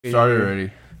Started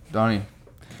already, Donnie.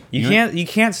 You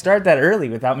can't start that early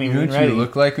without me You know being what ready. you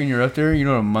look like when you're up there? You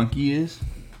know what a monkey is?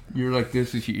 You're like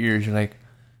this with your ears. You're like,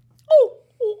 oh.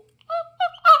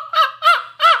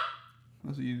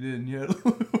 That's what you did. And you had a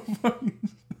little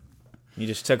You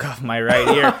just took off my right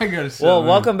ear. I gotta say, Well,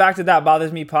 welcome back to That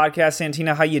Bothers Me podcast.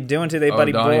 Santina, how you doing today,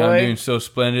 buddy Donnie, boy? I'm doing so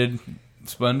splendid.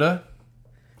 Splenda?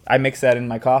 I mix that in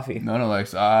my coffee. Nona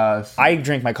likes us. I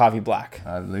drink my coffee black.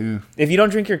 I do. If you don't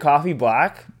drink your coffee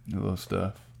black, A little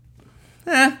stuff.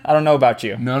 I don't know about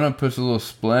you. Nona puts a little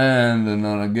Splenda.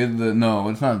 Nona, get the... No,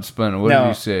 it's not Splenda. What No. did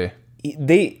you say?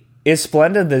 Is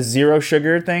Splenda the zero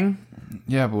sugar thing?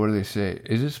 Yeah, but what do they say?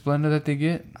 Is it Splenda that they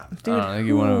get? Dude, I don't know, they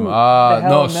get one of them. who the hell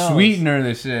No, knows? sweetener,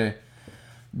 they say.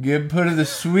 Put the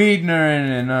sweetener in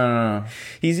it. No.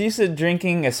 He's used to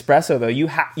drinking espresso though. You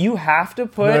have to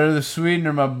Put put the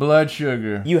sweetener, my blood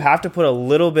sugar. a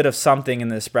little bit of something in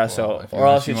the espresso, Well, if you or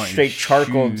else want it's your straight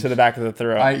charcoal shoes. to the back of the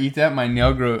throat. I eat that, my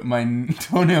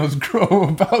toenails grow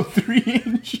about 3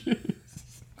 inches.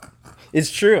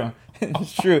 It's true.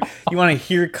 It's true. You want to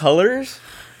hear colors?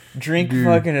 Drink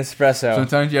fucking espresso.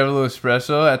 Sometimes you have a little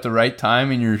espresso at the right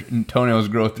time and your toenails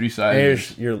grow 3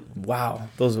 sizes. Wow,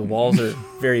 those walls are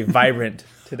very vibrant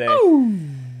today.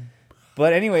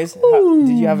 But anyways, did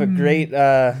you have a great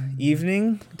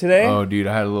evening today? Oh, dude,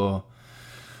 I had a little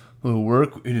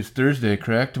work. It is Thursday,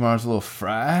 correct? Tomorrow's a little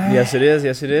Friday. Yes, it is.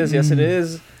 Yes, it is. Yes, it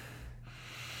is.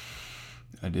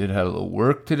 I did have a little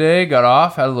work today. Got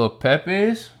off. Had a little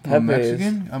Pepe's. Pepes.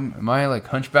 Mexican. Am I like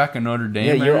hunchback in Notre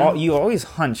Dame? Yeah, right now? you always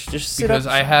hunch. Just sit Because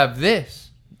up. I have this.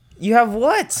 You have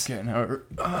what? Okay, now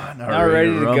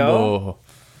ready to go?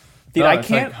 Dude, No, I it's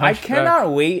like can't. I hunchback.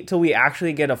 cannot wait till we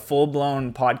actually get a full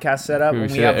blown podcast setup Dude,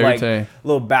 and we say have that every like time.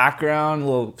 little background,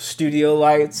 little studio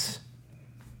lights,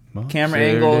 Well, camera say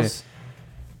it every angles. day.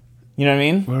 You know what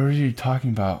I mean? What were you talking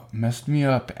about? Messed me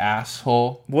up,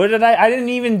 asshole. What did I didn't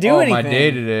even do anything. My day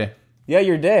today. Yeah,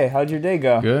 your day. How'd your day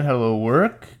go? Good. Had a little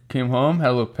work. Came home. Had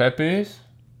a little Pepe's.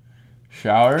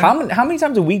 Showered. How many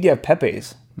times a week do you have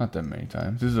Pepe's? Not that many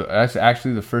times. That's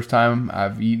actually the first time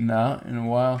I've eaten out in a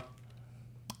while.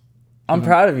 I'm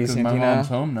proud of you, Because my mom's Santino.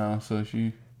 home now, so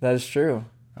she. That is true.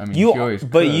 I mean, You she always.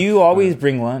 but cooks, you always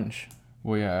bring lunch.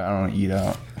 Well, yeah, I don't eat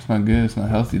out. It's not good. It's not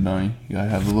healthy, Donnie. You gotta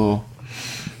have a little.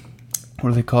 What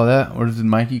do they call that? What does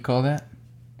Mikey call that?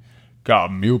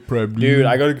 Got meal prep, Dude,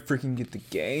 I gotta freaking get the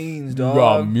gains, dog.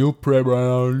 Got meal prep right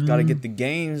now. Gotta get the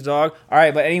gains, dog. All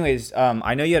right, but anyways,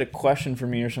 I know you had a question for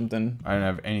me or something. I didn't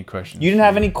have any questions. You didn't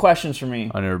have any questions for me.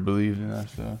 I never believed in that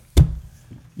stuff.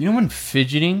 You know when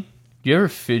fidgeting? Do you ever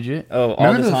fidget? Oh, all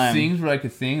Remember the those time. things where like a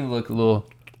thing look a little.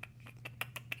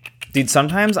 Dude,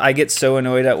 sometimes I get so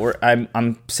annoyed at work.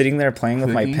 I'm sitting there playing with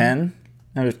my Clicking? pen.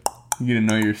 And I'm just, You get to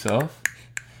know yourself.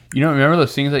 You don't remember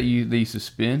those things that they used to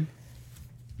spin?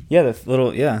 yeah, the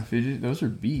little Fidget. Those are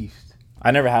beast.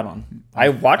 I never had one. I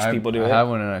watch people do I it. have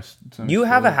one and You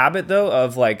have a habit though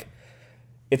of like,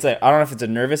 it's like I don't know if it's a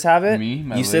nervous habit. Me?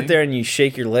 My you sit leg? there and you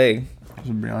shake your leg.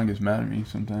 So Brianna gets mad at me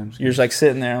sometimes. You're just like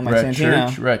sitting there. I'm like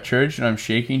Santino, We're at church and I'm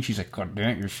shaking. She's like, "God damn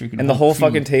it, you're shaking." and the whole feet."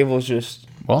 fucking table is just.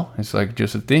 Well, it's like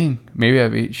just a thing.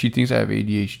 Maybe she thinks I have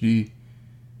ADHD.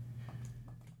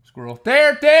 Squirrel.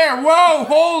 There. Whoa,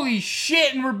 holy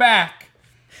shit, and we're back.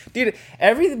 Dude,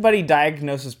 everybody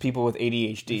diagnoses people with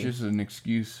ADHD. It's just an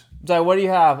excuse. It's like, what do you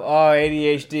have? Oh,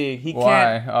 ADHD. He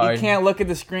Why? can't. He can't look at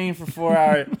the screen for 4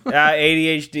 hours.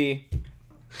 ADHD.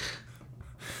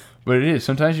 But it is.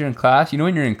 Sometimes you're in class. You know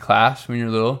when you're in class when you're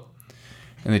little,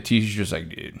 and the teacher's just like,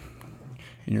 dude,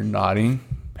 and you're nodding.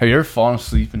 Have you ever fallen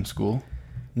asleep in school?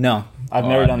 No, I've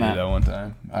never done I that. did that one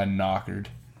time. I knockered.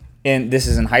 And this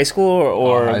is in high school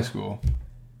or High school.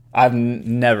 I've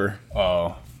never.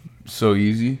 Oh, so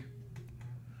easy.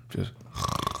 Just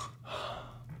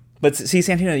But see,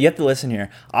 Santino, you have to listen here.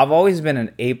 I've always been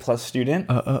an A+ student,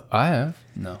 I have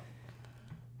no.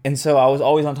 and so I was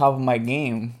always on top of my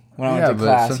game when I went to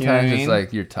class. Sometimes You know what I mean? it's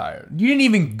like you're tired. You didn't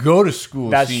even go to school.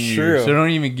 That's senior true. year, so don't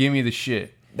even give me the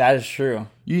shit. That is true,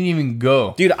 You didn't even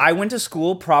go. dude. I went to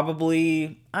school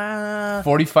probably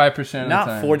 45% of the not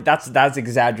time. 40. That's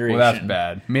exaggeration. Well, that's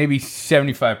bad. Maybe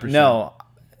 75%. No,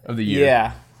 of the year.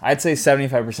 yeah, I'd say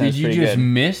 75% Did is you pretty just good.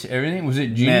 miss everything? Was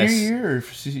it junior Miss. year or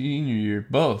senior year?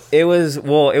 Both. It was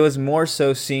more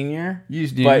so senior, You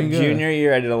just didn't but even go. junior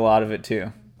year I did a lot of it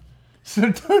too. So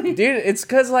don't even, Dude, it's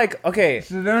because like okay,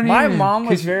 So don't my even- mom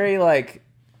was 'cause very like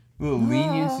little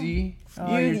leniency.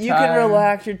 Oh, you you're can tired.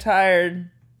 relax, you're tired,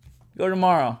 go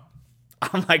tomorrow.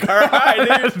 I'm like, all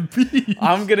right, dude.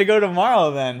 I'm gonna go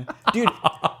tomorrow then, dude.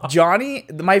 Johnny,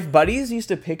 my buddies used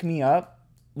to pick me up.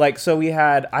 Like, so I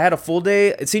had a full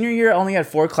day. Senior year, I only had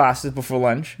 4 classes before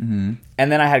lunch. Mm-hmm.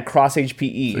 And then I had cross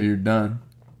HPE. So you're done.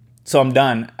 So I'm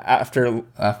done after lunch.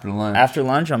 After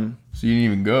lunch, So you didn't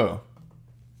even go.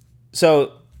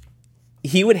 So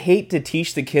he would hate to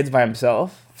teach the kids by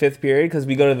himself, 5th period, because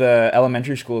we go to the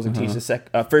elementary schools and teach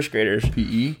the first graders.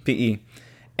 PE.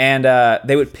 And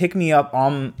they would pick me up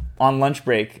on lunch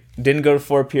break. Didn't go to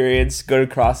 4 periods, go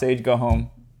to cross age, go home.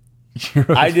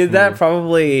 I did that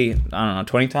probably, I don't know,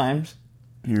 20 times.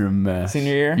 You're a mess.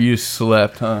 Senior year? You just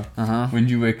slept, huh? Uh-huh. When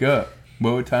did you wake up?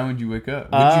 What time would you wake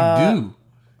up? What did you do?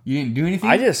 You didn't do anything?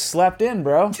 I just slept in,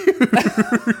 bro.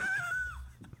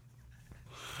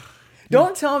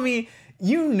 Don't tell me,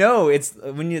 it's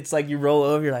when it's like you roll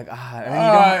over, you're like,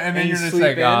 and then you're just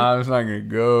like, I'm just not going to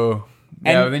go.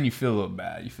 Yeah, but then you feel a little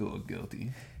bad. You feel a little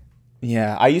guilty.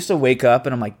 Yeah, I used to wake up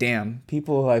and I'm like, damn,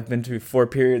 people have been through 4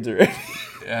 periods already.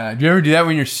 Yeah, do you ever do that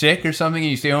when you're sick or something and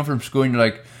you stay home from school and you're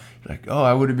like, oh,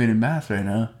 I would have been in math right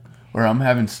now. Or I'm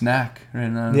having snack right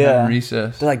now. I'm having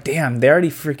recess. They're like, damn, they already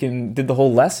freaking did the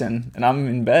whole lesson and I'm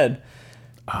in bed.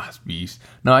 It's beast.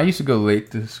 No, I used to go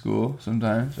late to school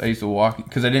sometimes. I used to walk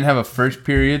because I didn't have a first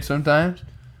period sometimes.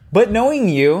 But knowing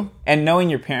you and knowing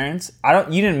your parents,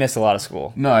 you didn't miss a lot of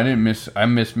school. No, I didn't miss. I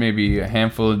missed maybe a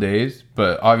handful of days.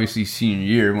 But obviously senior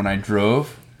year when I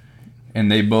drove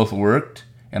and they both worked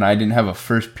and I didn't have a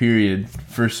first period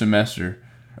first semester.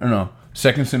 Or no,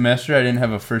 second semester I didn't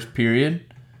have a first period.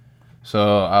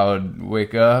 So I would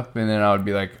wake up and then I would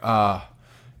be like,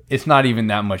 it's not even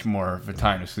that much more of a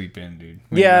time to sleep in, dude.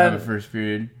 When you have a first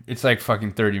period, it's like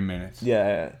fucking 30 minutes.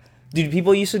 Yeah. Dude,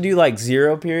 people used to do like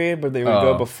 0 period, but they would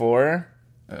go before.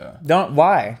 Yeah.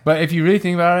 Why? But if you really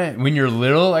think about it, when you're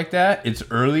little like that, it's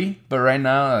early. But right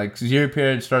now, like 0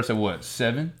 period starts at what,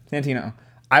 7? Santino,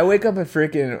 I wake up at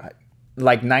freaking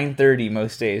like 9:30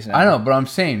 most days now. I know, but I'm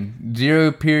saying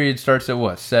 0 period starts at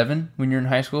what, 7 when you're in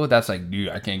high school? That's like, dude,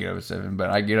 I can't get up at 7, but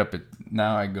I get up at,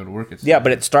 now I go to work at 7. Yeah,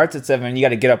 but it starts at 7. You got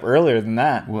to get up earlier than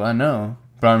that. Well, I know.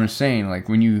 But I'm just saying, like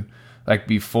when you, like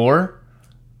before,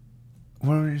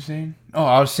 what were you saying? Oh,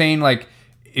 I was saying like,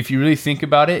 if you really think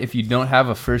about it, if you don't have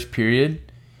a first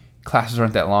period, classes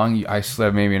aren't that long. I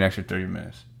slept maybe an extra 30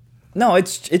 minutes. No,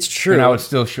 it's true. And I would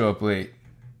still show up late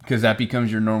because that becomes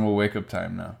your normal wake up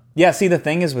time now. Yeah, see, the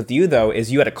thing is with you, though,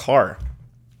 is you had a car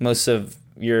most of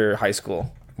your high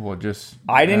school. Well,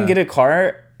 I didn't get a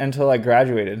car until I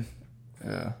graduated.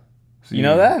 Yeah. So you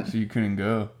know that? So you couldn't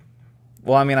go.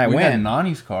 Well, I mean, I went. We had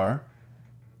Nani's car.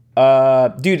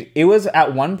 Dude, it was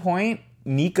at one point,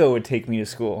 Nico would take me to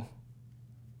school.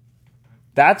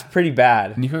 That's pretty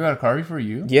bad. Nico got a car before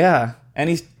you? Yeah. And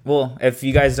if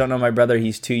you guys don't know my brother,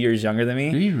 he's 2 years younger than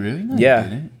me. Did he really? No, yeah, he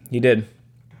didn't. He did.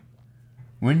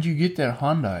 When did you get that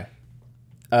Hyundai?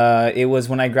 It was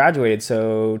when I graduated,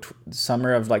 so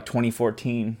summer of like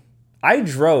 2014. I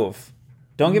drove.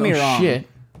 Don't get me wrong. Shit.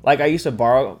 Like I used to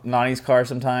borrow Nani's car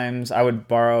sometimes. I would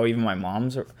borrow even my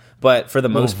mom's, but for the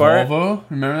most part, Volvo,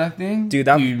 remember that thing, dude?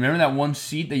 Remember that one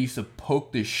seat that used to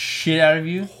poke the shit out of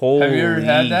you? Holy Have you ever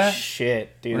had that?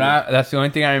 Shit, dude. That's the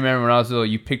only thing I remember when I was little.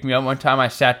 You picked me up one time. I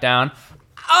sat down.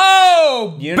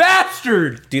 Oh,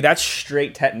 bastard! Dude, that's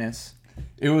straight tetanus.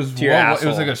 It was to your asshole. It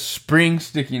was like a spring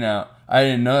sticking out. I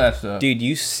didn't know that stuff. Dude,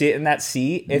 you sit in that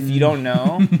seat. If you don't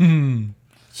know,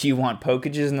 you want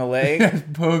pokages in the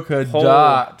leg. Polka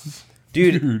dots.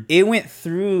 Dude, it went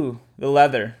through the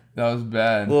leather. That was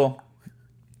bad.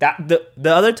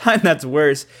 The other time that's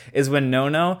worse is when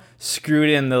Nono screwed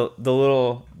in the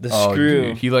screw.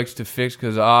 Dude, he likes to fix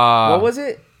because what was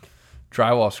it?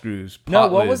 Drywall screws. No,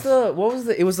 what was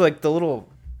the? It was like the little.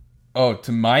 Oh,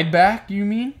 to my back, you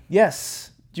mean? Yes.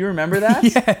 Do you remember that?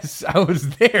 Yes, I was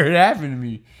there. It happened to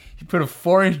me. He put a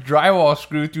 4-inch drywall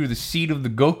screw through the seat of the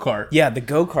go-kart. Yeah, the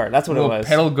go-kart. That's what it was.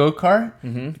 Pedal go-kart.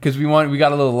 Because we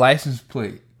got a little license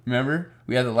plate. Remember?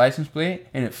 We had the license plate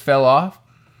and it fell off.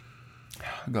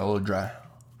 I got a little dry.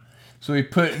 So we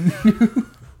put.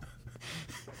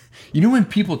 You know when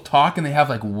people talk and they have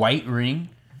like white ring?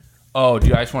 Oh,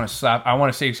 dude, I just want to slap. I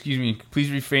want to say, excuse me,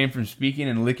 please refrain from speaking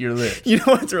and lick your lips. You know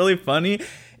what's really funny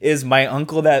is my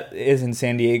uncle that is in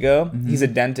San Diego, he's a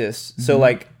dentist. So,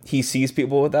 like, he sees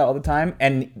people with that all the time.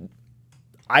 And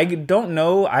I don't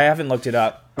know. I haven't looked it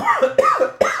up.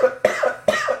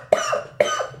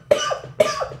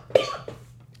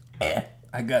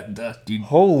 I got dust, dude.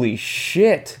 Holy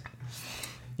shit.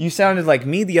 You sounded like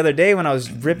me the other day when I was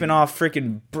ripping off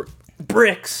freaking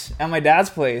bricks at my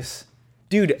dad's place.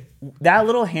 Dude, that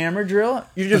little hammer drill,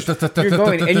 you're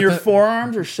going, and your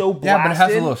forearms are so blasted. Yeah, but it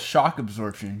has a little shock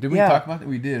absorption. Did we talk about that?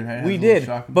 We did, right? We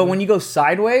did. But when you go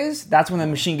sideways, that's when the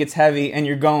machine gets heavy and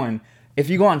you're going. If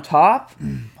you go on top...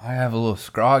 I have a little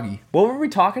scroggy. What were we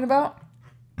talking about?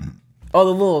 Oh,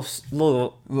 the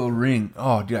little ring.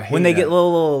 Oh, dude, I hate when they get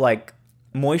little like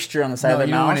moisture on the side of No, the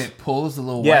you know mouse. when it pulls the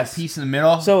little Yes. white piece in the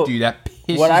middle? So, dude, that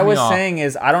pisses What I me was off. saying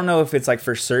is, I don't know if it's like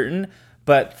for certain,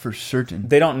 but For certain.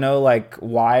 they don't know like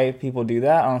why people do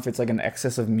that. I don't know if it's like an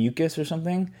excess of mucus or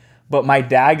something. But my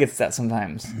dad gets that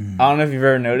sometimes. I don't know if you've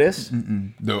ever noticed.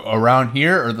 The around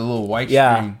here or the little white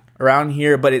Yeah, string? around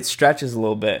here, but it stretches a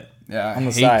little bit. Yeah, I on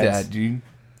the hate sides. that, dude.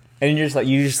 And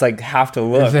you just like have to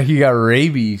look. It's like you got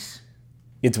rabies.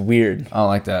 It's weird. I don't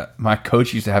like that. My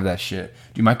coach used to have that shit.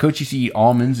 Dude, my coach used to eat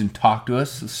almonds and talk to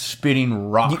us, spitting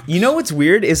rocks. You know what's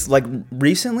weird is like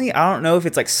recently, I don't know if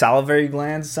it's like salivary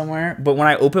glands somewhere, but when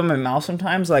I open my mouth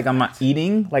sometimes, like I'm not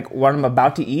eating, like what I'm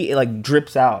about to eat, it like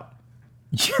drips out.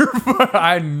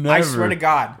 I never. I swear to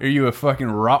God. Are you a fucking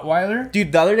Rottweiler?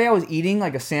 Dude, the other day I was eating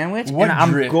like a sandwich What and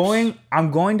I'm drips?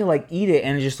 going to like eat it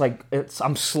and it's just like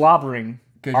I'm slobbering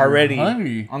 'Cause you're already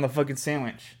hungry. on the fucking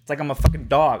sandwich. It's like I'm a fucking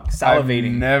dog I've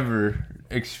salivating. never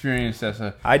experienced that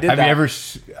stuff. I did have that.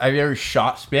 Have you ever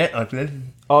shot spit like this?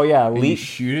 Oh yeah, And you leak.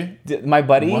 shoot it? My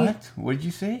buddy, What? What did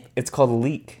you say? it's called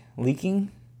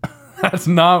leaking. That's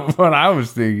not what I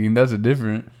was thinking. That's a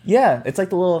different. Yeah, it's like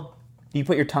the little. You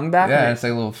put your tongue back. Yeah, and it's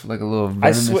like a little.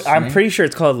 I venomous I'm snake. pretty sure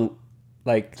it's called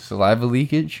like. Saliva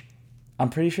leakage. I'm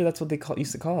pretty sure that's what they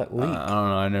used to call it. Leak. I don't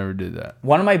know. I never did that.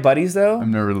 One of my buddies though, I've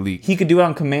never leaked. he could do it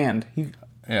on command.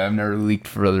 Yeah, I've never leaked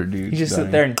for other dudes. He just Donnie.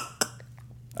 sit there and.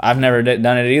 I've never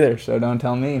done it either, so don't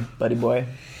tell me, buddy boy.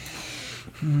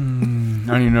 I don't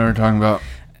even know what we're talking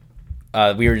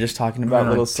about. We were just talking about Oh,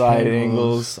 little side tables.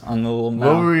 angles on the little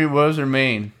What mouth. what was her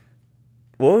main?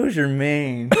 What was your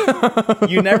main?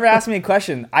 You never asked me a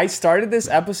question. I started this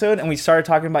episode and we started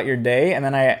talking about your day, and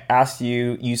then I asked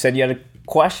you. You said you had a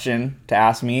question to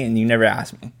ask me, and you never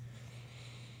asked me.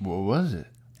 What was it?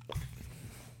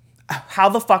 How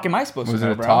the fuck am I supposed Was to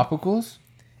know, it bro? topicals?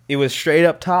 It was straight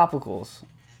up topicals.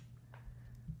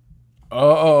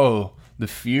 Oh, the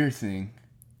fear thing.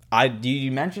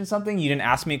 You mentioned something. You didn't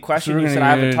ask me a question. we're you gonna said I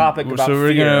have a get- topic about so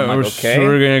we're fear. gonna, I'm like, we're- okay. So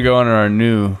we're gonna go on to our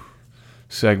new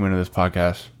segment of this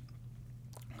podcast.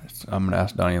 I'm gonna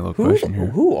ask Donnie a little question here.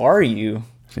 Who are you?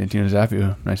 Santino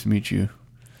Zappio, nice to meet you.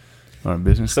 On a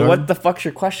business So card? what the fuck's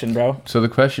your question, bro? So the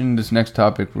question, this next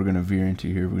topic we're gonna veer into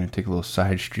here. We're gonna take a little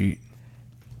side street.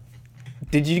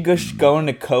 Did you go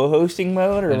into co-hosting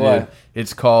mode or what?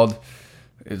 It's called.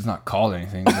 It's not called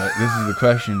anything, but this is the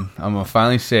question. I'm gonna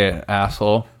finally say it,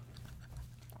 asshole.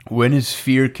 When is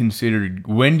fear considered?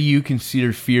 When do you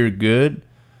consider fear good,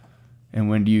 and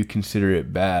when do you consider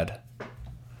it bad?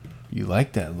 You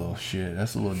like that little shit?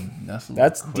 That's a little.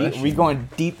 That's deep. We going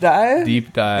deep dive?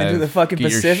 deep dive into the fucking Get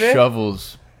Pacific? Your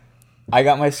shovels. I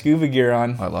got my scuba gear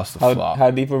on. I lost the How, flop.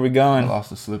 how deep are we I going? lost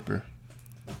the slipper.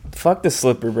 Fuck the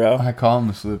slipper, bro. I call him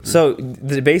the slipper. So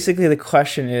basically, the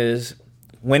question is,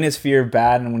 when is fear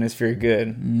bad and when is fear good?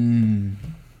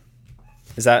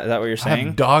 Is that what you're I saying?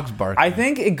 have dogs barking. I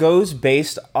think it goes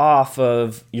based off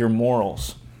of your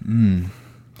morals.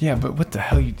 Yeah, but what the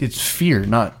hell? It's fear,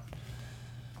 not.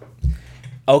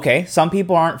 Okay, some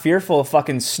people aren't fearful of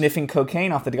fucking sniffing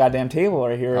cocaine off the goddamn table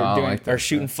or here Oh, I doing like that or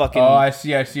shooting stuff. fucking Oh, I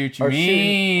see what you or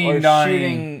mean. shooting, or Donnie.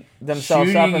 shooting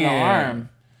themselves up in Shooting the it. arm.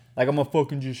 Like I'm gonna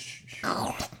fucking just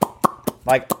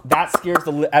like that scares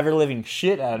the ever living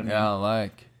shit out of me. Yeah, I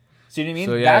like. See what I mean?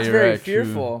 So, yeah, That's you're very right, true.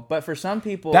 fearful. But for some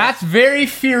people, That's very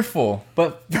fearful.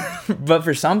 but but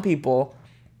for some people,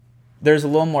 there's a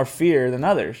little more fear than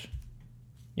others.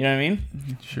 You know what I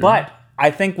mean? Sure. But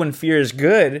I think when fear is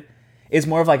good, it's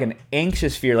more of like an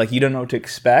anxious fear, like you don't know what to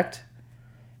expect.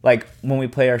 Like when we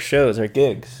play our shows, our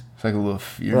gigs, It's like a little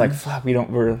fear. we're like, fuck, we're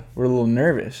a little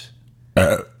nervous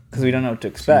because we don't know what to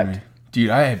expect. Dude,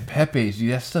 I had Pepe's.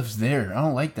 Dude, that stuff's there. I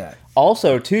don't like that.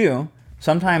 Also, too,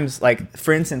 sometimes, like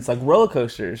for instance, like roller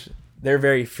coasters, they're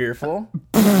very fearful.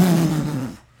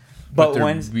 But they're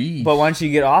once, beasts. but once you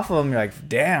get off of them, you're like,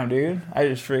 damn, dude, I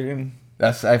just freaking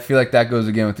I feel like that goes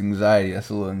again with anxiety. That's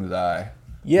a little anxiety.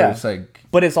 yeah. But it's like.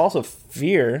 But it's also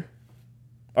fear,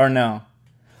 or no?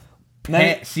 See,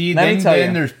 let me then, tell then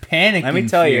you. there's panic. Let me and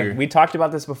tell fear. you, we talked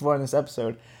about this before in this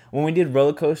episode. When we did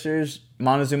roller coasters,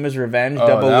 Montezuma's Revenge, Oh,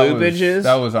 double that loopages was,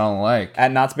 that was I don't like.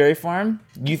 at Knott's Berry Farm,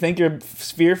 you think you're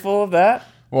fearful of that?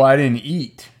 Well, I didn't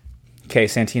eat. Okay,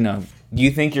 Santino, do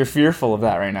you think you're fearful of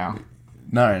that right now?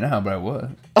 Not right now, but I was.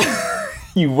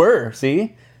 You were,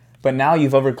 see? But now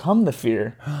you've overcome the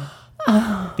fear.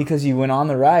 Because you went on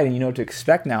the ride and you know what to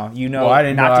expect now. You know Well, I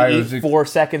didn't not know to I eat was 4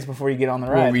 seconds before you get on the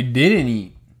ride. Well, we didn't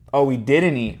eat. Oh, we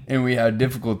didn't eat. And we had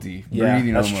difficulty Yeah,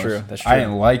 breathing that's almost. true, that's I true.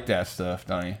 didn't like that stuff,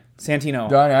 Donnie. Santino,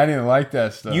 Donnie, I didn't like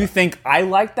that stuff. you think I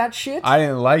like that shit? I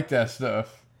didn't like that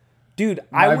stuff. Dude,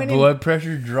 My I went blood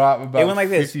pressure dropped about went like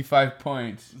this. 55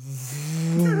 points.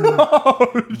 in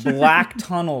black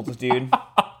tunnels, dude.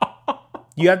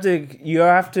 You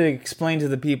have to explain to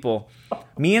the people.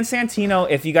 Me and Santino,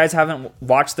 if you guys haven't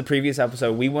watched the previous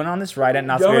episode, we went on this ride at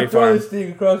Knott's Berry Farm. this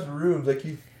thing across the room like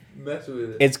you messing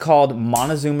with it. It's called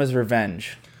Montezuma's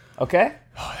Revenge. Okay?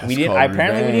 We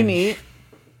didn't eat.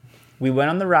 We went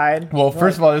on the ride. Well,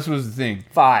 first of all, this was the thing.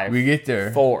 5. We get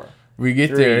there. 4. We get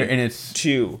 3, there and it's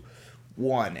 2,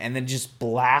 1, and then just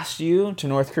blast you to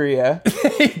North Korea.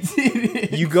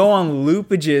 You go on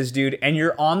loopages, dude, and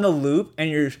you're on the loop, and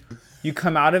you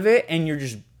come out of it, and you're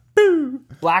just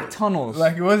black tunnels.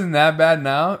 Like it wasn't that bad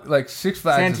now. Like Six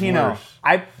Flags Santino, is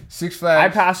worse. Six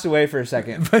Flags. I passed away for a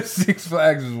second. But Six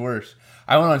Flags is worse.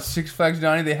 I went on Six Flags,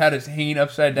 Johnny. They had us hanging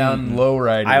upside down low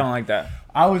riding. I don't like that.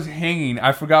 I was hanging.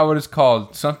 I forgot what it's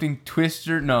called. Something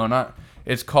Twister. No, not.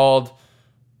 It's called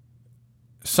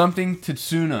something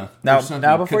Tatsuna. Now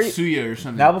before Katsuya or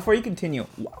something. Now before you continue,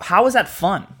 how is that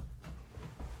fun?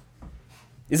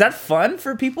 Is that fun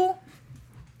for people?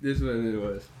 This is what it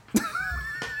was.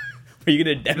 Are you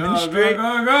gonna demonstrate?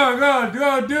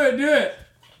 Go, do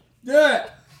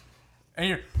it. And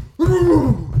you're.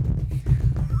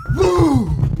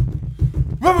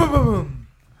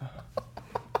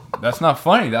 That's not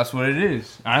funny. That's what it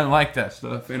is. I didn't like that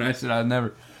stuff, and I said I'd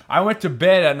never. I went to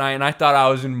bed at night, and I thought I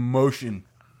was in motion.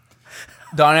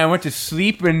 Donnie, I went to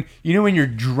sleep, and you know when you're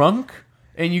drunk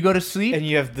and you go to sleep, And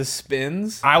you have the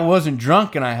spins. I wasn't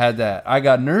drunk, and I had that. I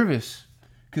got nervous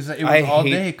because it was all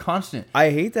day, constant. I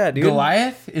hate that, dude.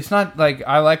 Goliath, it's not like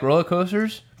I like roller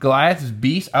coasters. Goliath is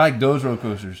beast. I like those roller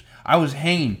coasters. I was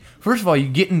hanging. First of all, you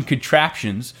get in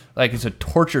contraptions like it's a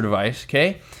torture device.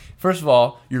 Okay. First of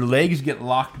all, your legs get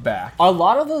locked back. A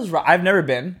lot of those, I've never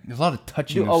been. There's a lot of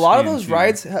touching. Dude, a lot of those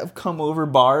rides have come over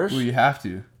bars. Well, you have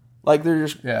to. Like they're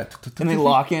just and they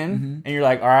lock in, and you're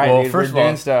like, all right, well, dude, first we're of all,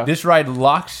 doing stuff. This ride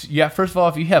locks. Yeah. First of all,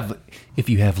 if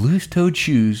you have loose-toed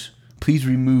shoes, please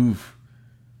remove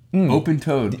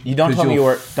open-toed. You don't tell me you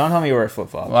wear flip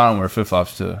flops. Well, I don't wear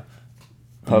flip-flops to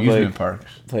amusement parks.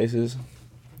 Places.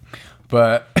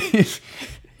 But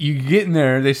you get in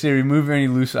there, they say remove any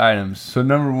loose items. So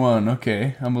number 1,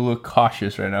 okay, I'm a little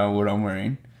cautious right now with what I'm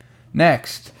wearing.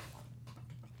 Next,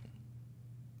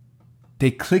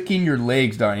 they click in your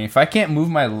legs, Donnie. If I can't move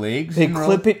my legs, they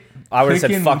clip it. I would have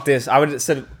said, fuck this. I would have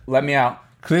said, let me out.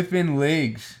 Clip in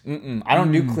legs. I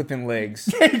don't do clip in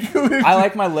legs. I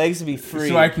like my legs to be free.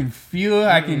 So I can feel it.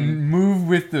 I can move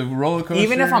with the roller coaster.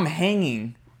 Even if I'm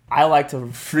hanging, I like to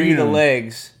free the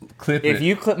legs. Clip it. If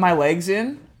you clip my legs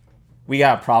in, we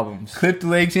got problems. Clip the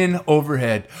legs in,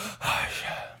 overhead.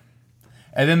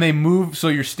 And then they move, so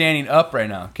you're standing up right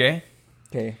now, okay?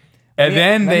 Okay. And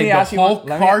then the whole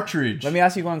cartridge. Let me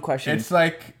ask you one question. It's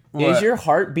like, what? Is your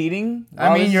heart beating?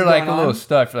 I mean, you're like a little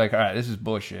stuck. You're like, all right, this is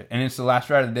bullshit. And it's the last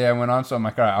ride of the day I went on, so I'm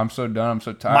like, all right, I'm so done. I'm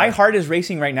so tired. My heart is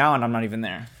racing right now, and I'm not even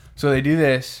there. So they do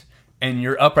this, and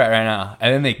you're upright right now.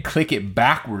 And then they click it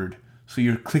backward. So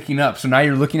you're clicking up. So now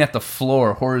you're looking at the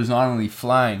floor horizontally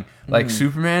flying like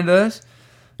Superman does.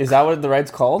 Is that what the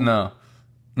ride's called? No.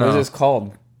 What is this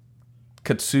called?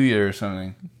 Katsuya or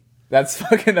something. That's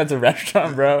a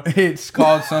restaurant, bro. It's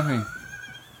called something.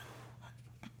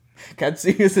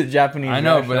 Katsuya is a Japanese I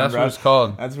know, but that's what it's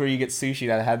called. That's where you get sushi.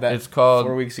 That I had that it's called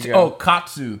 4 weeks ago. Oh,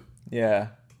 Katsu. Yeah.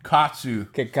 Katsu.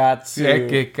 Kekatsu. Yeah,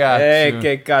 Kekatsu. Hey,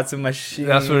 Kekatsu machine.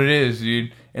 That's what it is,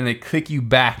 dude. And they click you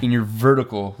back and you're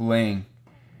vertical laying.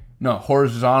 No,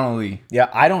 horizontally. Yeah,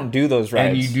 I don't do those rides.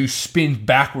 And you do spins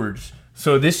backwards.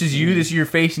 So this is you, this is you're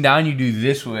facing down, you do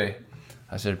this way.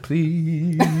 I said,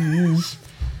 please.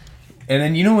 And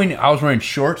then, you know, when I was wearing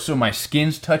shorts, so my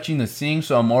skin's touching the thing,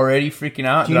 so I'm already freaking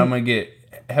out that I'm going to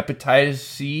get hepatitis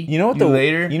C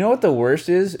later. You know what the worst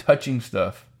is? Touching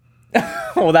stuff.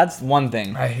 Well, that's one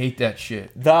thing. I hate that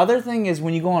shit. The other thing is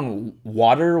when you go on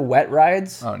wet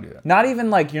rides. I don't do that. Not even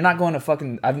like, you're not going to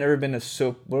fucking, I've never been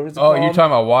to what was it called? Oh, you're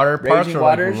talking about water parks Raging or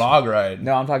Waters? like log ride?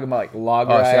 No, I'm talking about like log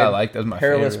ride. Oh, see, I like that's my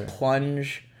Perilous favorite.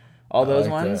 Plunge, all those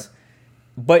like ones. that.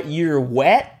 But you're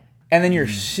wet, and then you're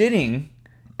sitting,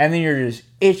 and then you're just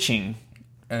itching.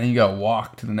 And then you got to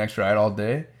walk to the next ride all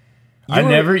day. I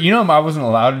wasn't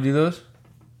allowed to do those.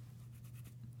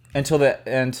 Until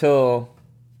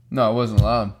No, I wasn't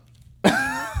allowed.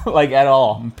 like at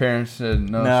all. My parents said,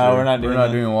 no, No, sir, we're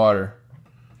not doing water.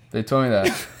 They told me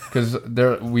that. Because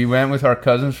we went with our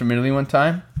cousins from Italy one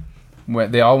time.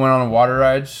 They all went on a water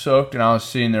ride, soaked, and I was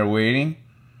sitting there waiting.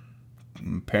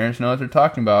 My parents know what they're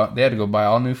talking about. They had to go buy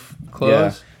all new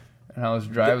clothes. Yeah. And I was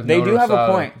driving. They do have a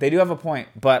point. They do have a point.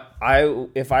 But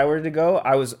if I were to go,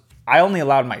 I only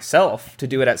allowed myself to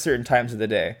do it at certain times of the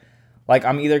day. Like,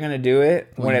 I'm either going to do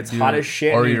it when it's hot as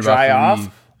shit and you dry off,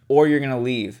 or you're going to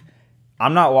leave.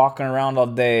 I'm not walking around all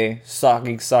day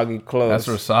soggy clothes. That's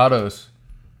Rosados.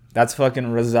 That's fucking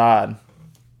Razad.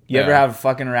 You ever Yeah. have a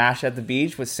fucking rash at the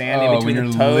beach with sand in Oh, between when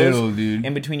your you're toes, little, dude.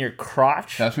 in between your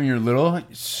crotch? That's when you're little.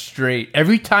 Straight.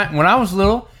 Every time when I was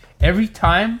little, every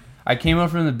time I came up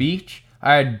from the beach,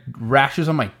 I had rashes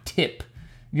on my tip.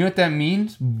 You know what that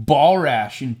means? Ball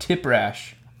rash and tip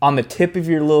rash. On the tip of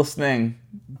your little thing.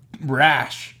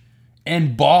 Rash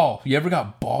and ball. You ever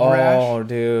got ball rash? Oh,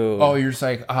 dude. Oh, you're just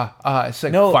like it's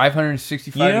like No,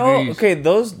 565 you know, degrees. okay,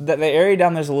 the area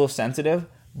down there's a little sensitive,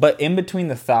 but in between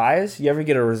the thighs, you ever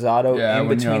get a rosado Yeah, in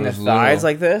when between I the was thighs little.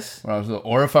 like this? When I was little,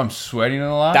 or if I'm sweating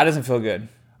a lot. That doesn't feel good.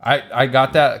 I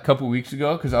got that a couple weeks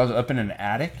ago because I was up in an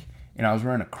attic and I was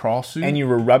wearing a crawl suit. And you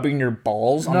were rubbing your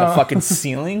balls on the No. fucking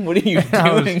ceiling? What are you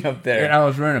I was- doing up there? And I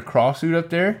was wearing a crawl suit up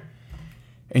there.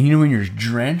 And you know when you're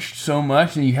drenched so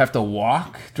much and you have to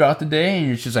walk throughout the day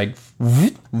and it's just like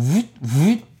vroot, vroot,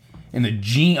 vroot. And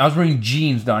I was wearing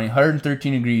jeans, Donnie,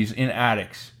 113 degrees in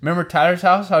attics. Remember Tyler's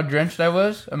house, how drenched I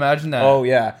was? Imagine that. Oh,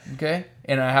 yeah. Okay?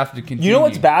 And I have to continue. You know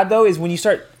what's bad, though, is when you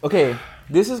start... Okay,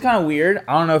 this is kind of weird.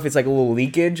 I don't know if it's like a little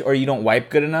leakage or you don't wipe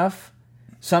good enough.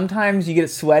 Sometimes you get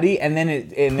sweaty and then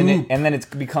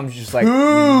it becomes just like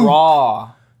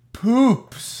raw.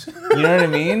 Poops. You know what I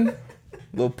mean?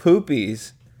 Little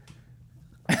poopies.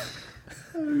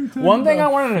 One thing I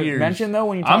wanted to Fears. mention though,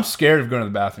 when you I'm talk, scared of going to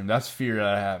the bathroom. That's fear that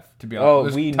I have, to be honest. Oh,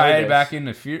 Let's we know tie it this. back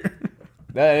into fear.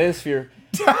 that is fear.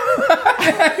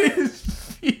 That is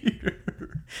fear.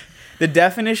 The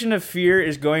definition of fear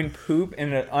is going poop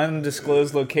in an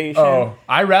undisclosed location. Oh,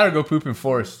 I'd rather go poop in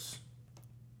forests.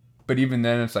 But even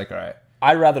then, it's like, all right,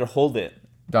 I'd rather hold it.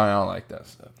 Don, I don't like that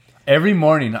stuff. Every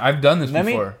morning, I've done this Let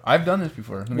me- before. I've done this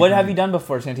before. Let me What tell have you done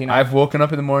before, Santino? I've woken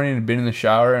up in the morning and been in the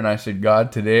shower, and I said,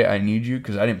 God, today I need you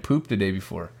because I didn't poop the day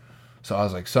before. So I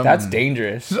was like, something. That's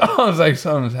dangerous. So I was like,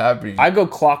 something's happening. I go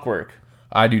clockwork.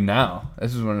 I do now.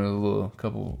 This is one of a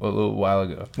little while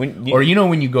ago. When Or you know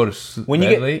when you go to when you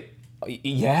bed get- late?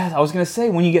 Yeah, I was gonna say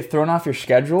when you get thrown off your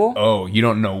schedule, Oh, you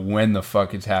don't know when the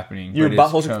fuck it's happening. your but it's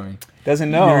butthole's coming.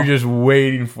 doesn't know. You're just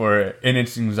waiting for it, and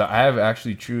it's anxiety. I have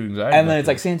actually true anxiety. And then it's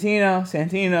like,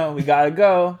 Santino, we gotta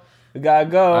go. We gotta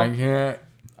go. I can't.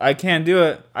 I can't do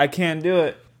it. I can't do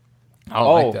it. I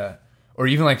don't like that. Or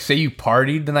even like, say you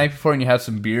partied the night before and you had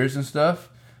some beers and stuff.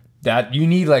 That you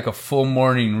need like a full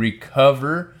morning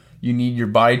recover. You need your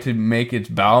body to make its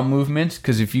bowel movements,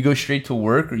 because if you go straight to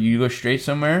work or you go straight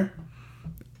somewhere,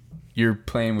 you're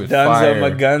playing with Dunzo fire.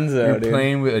 Magunzo, You're dude.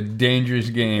 playing with a dangerous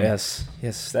game. Yes,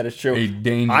 that is true. A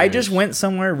dangerous. I just went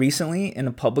somewhere recently in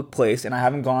a public place, and I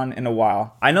haven't gone in a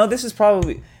while. I know this is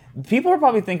probably... People will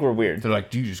probably think we're weird. They're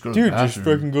like, dude, just go to the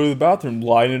bathroom. go to the bathroom.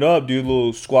 Line it up, dude.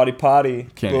 Little squatty potty.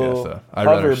 Can't do that little stuff. I'd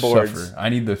rather hoverboards. suffer. I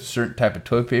need the certain type of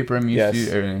toilet paper I'm used Yes.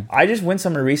 to. Everything. I just went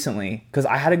somewhere recently because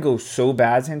I had to go so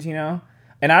bad, Santino.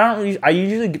 And I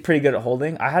usually get pretty good at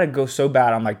holding. I had to go so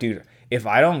bad. I'm like, dude, if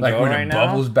I don't Like go when right it now,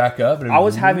 bubbles back up. I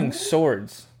was having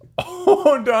swords.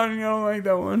 Oh, Donnie, I don't like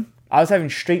that one. I was having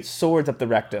straight swords up the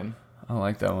rectum. I don't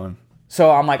like that one. So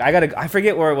I'm like, I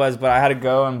forget where it was, but I had to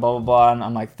go and blah, blah, blah. And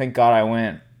I'm like, thank God I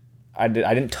went. I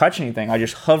didn't touch anything. I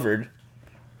just hovered.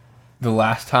 The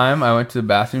last time I went to the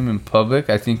bathroom in public,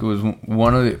 I think it was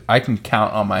one of the... I can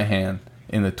count on my hand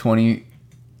in the 20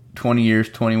 years,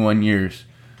 21 years.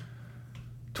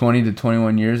 20 to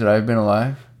 21 years that I've been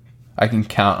alive. I can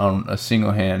count on a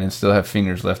single hand and still have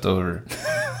fingers left over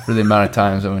for the amount of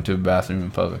times I went to a bathroom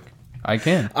in public. I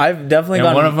can. I've definitely And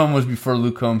gone... one of them was before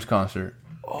Luke Combs' concert.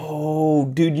 Oh,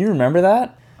 dude, you remember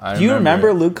that? I Do you remember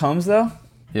remember Luke Combs, though?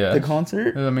 Yeah. The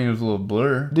concert? I mean, it was a little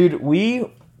blur. Dude,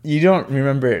 you don't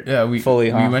remember it Yeah, we fully,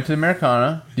 huh? We went to the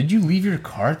Americana. Did you leave your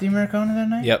car at the Americana that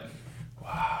night? Yep.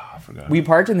 I forgot. We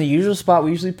parked in the usual spot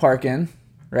we usually park in,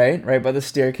 right? Right by the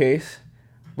staircase.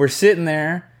 We're sitting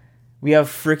there. We have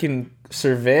freaking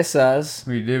cervezas.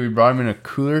 We did. We brought him in a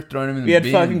cooler, throwing him in the We had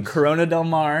bins. fucking Corona Del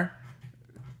Mar.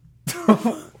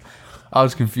 I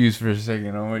was confused for a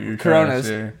second on what you're trying to Coronas.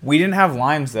 say. We didn't have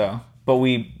limes, though. But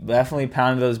we definitely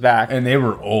pounded those back. And they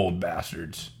were old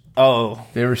bastards. Oh.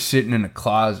 They were sitting in a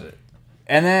closet.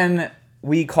 And then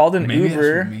we called an Maybe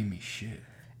Uber. that's what made me shit.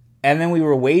 And then we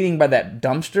were waiting by that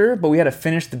dumpster, but we had to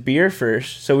finish the beer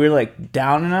first. So we were like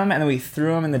downing them, and then we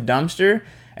threw them in the dumpster.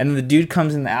 And then the dude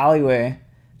comes in the alleyway,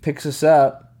 picks us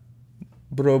up.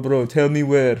 Bro, tell me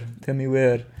where.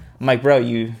 I'm like, bro,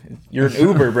 you're an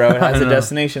Uber, bro. It has a know.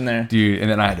 destination there. Dude, and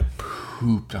then I had to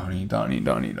poop, Donnie.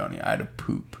 I had to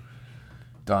poop.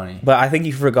 Donnie. But I think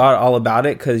you forgot all about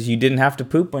it because you didn't have to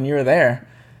poop when you were there.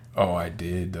 Oh, I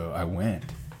did, though. I went.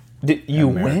 Did you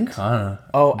went? Americana.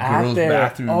 Oh, Girls' after.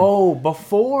 bathroom. Oh,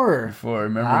 before. Before.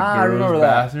 Remember I girls' remember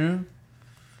that. bathroom?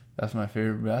 That's my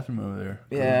favorite bathroom over there.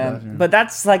 Yeah, Bathroom. but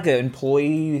that's like an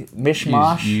employee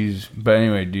mishmash. But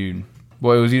anyway, dude.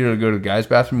 Well, it was either to go to the guy's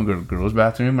bathroom or go to the girl's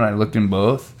bathroom, and I looked in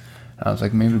both. And I was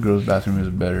like, maybe the girl's bathroom is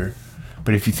better.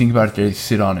 But if you think about it, they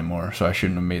sit on it more, so I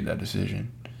shouldn't have made that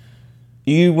decision.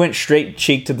 You went straight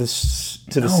cheek to the seat.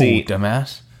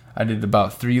 Dumbass. I did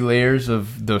about 3 layers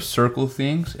of the circle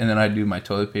things, and then I do my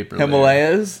toilet paper.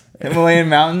 Himalayan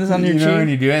mountains on your cheek. You know when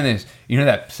you're doing this, you know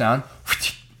that sound?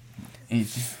 And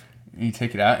you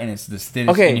take it out, and it's the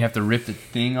thinnest, and you have to rip the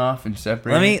thing off and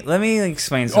separate it. Let me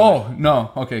explain something. Oh,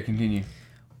 no. Okay, continue.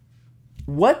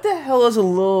 What the hell is a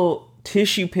little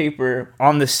tissue paper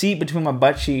on the seat between my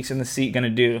butt cheeks and the seat gonna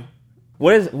do?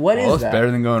 What is It's that?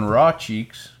 better than going raw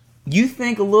cheeks. You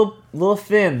think a little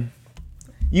thin.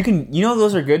 You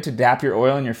those are good to dap your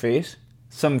oil in your face?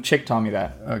 Some chick taught me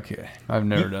that. Okay. I've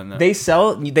never done that. They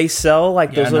sell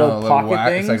like those little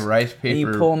pocket things. It's like rice paper. And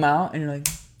you pull them out and you're like,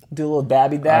 do a little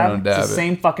dabby dab. I don't dab it's the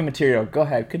same fucking material. Go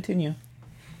ahead, continue.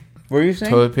 What were you saying?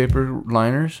 Toilet paper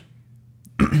liners?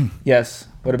 Yes.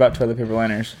 What about toilet paper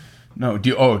liners? No.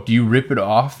 Do you rip it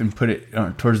off and put it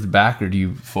towards the back, or do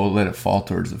you let it fall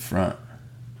towards the front?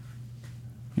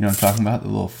 You know what I'm talking about? The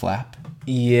little flap?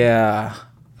 Yeah.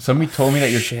 Somebody told me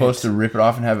that you're supposed to rip it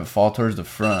off and have it fall towards the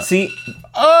front. See,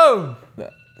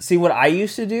 what I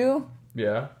used to do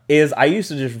Yeah. is I used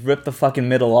to just rip the fucking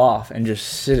middle off and just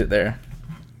sit it there.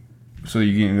 So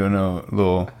you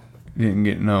didn't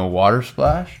get no water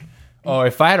splash? Oh,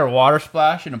 if I had a water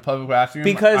splash in a public bathroom,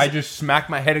 Because- I just smack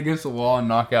my head against the wall and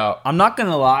knock out. I'm not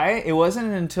gonna lie, it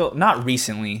wasn't until not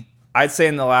recently, I'd say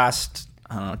in the last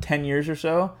 10 years or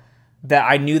so, that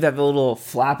I knew that the little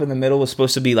flap in the middle was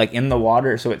supposed to be like in the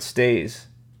water so it stays.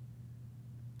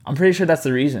 I'm pretty sure that's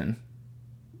the reason.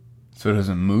 So it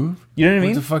doesn't move? You know what I mean?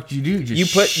 What the fuck do you do? Just You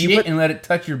put- shit and let it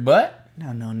touch your butt?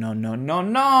 No.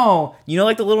 You know,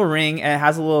 like the little ring, and it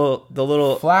has the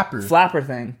little flapper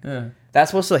thing. Yeah.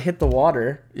 That's supposed to hit the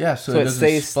water. Yeah, so it doesn't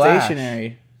stays splash.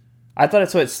 stationary. I thought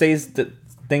it's so it stays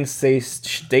things stay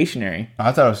stationary.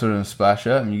 I thought it was sort of splash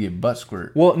up and you get butt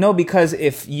squirt. Well, no, because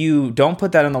if you don't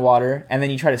put that in the water and then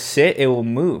you try to sit, it will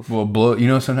move. Well,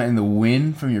 sometimes the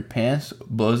wind from your pants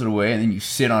blows it away, and then you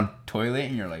sit on toilet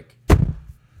and you're like,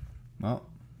 well.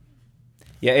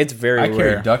 Yeah, it's very I rare.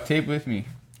 carry duct tape with me.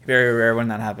 Very rare when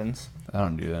that happens. I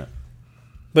don't do that.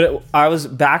 But I was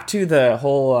back to the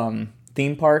whole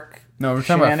theme park. No, we're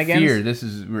talking about shenanigans.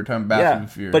 fear. We're talking bathroom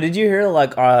fear. But did you hear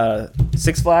like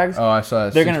Six Flags? Oh, I saw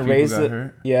that. They're gonna raise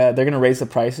they're gonna raise the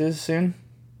prices soon.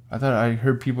 I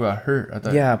heard people got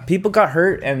hurt. Yeah, people got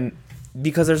hurt, and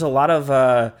because there's a lot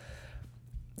of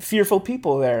fearful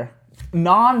people there,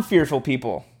 non-fearful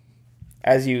people,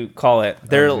 as you call it.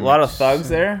 There are a lot of thugs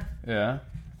there. Yeah.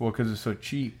 Well, because it's so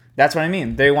cheap. That's what I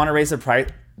mean. They want to raise the price.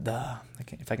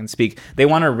 If I can speak, they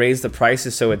want to raise the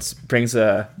prices so it brings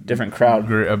a different crowd.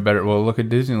 Well, look at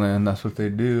Disneyland. That's what they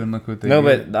do, and look what they. No,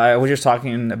 get. but I was just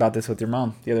talking about this with your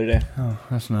mom the other day. Oh,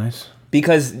 that's nice.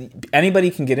 Because anybody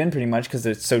can get in pretty much because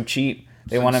it's so cheap.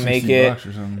 They want to make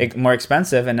it more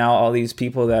expensive, and now all these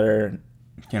people that are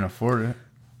can't afford it,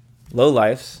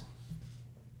 lowlifes,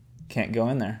 can't go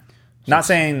in there. Not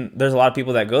saying there's a lot of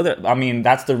people that go there. I mean,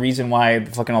 that's the reason why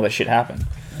fucking all this shit happened.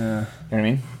 Yeah. You know what I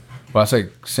mean? Well, it's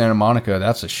like Santa Monica.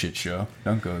 That's a shit show.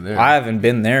 Don't go there. I haven't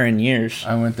been there in years.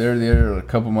 I went there a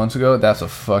couple months ago. That's a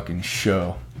fucking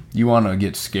show. You want to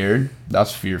get scared?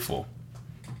 That's fearful.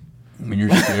 When you're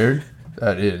scared,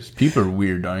 that is. People are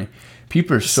weird, Donnie.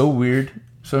 People are so weird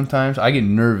sometimes. I get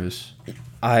nervous.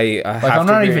 I'm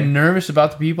not even nervous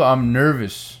about the people. I'm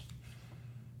nervous.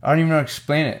 I don't even know how to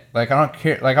explain it. Like, I don't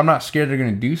care. Like, I'm not scared they're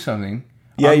going to do something.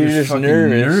 Yeah, I'm you're just fucking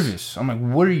nervous. I'm like,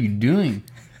 what are you doing?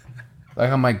 Like,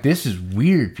 I'm like, this is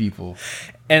weird, people.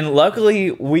 And luckily,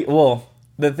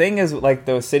 the thing is, like,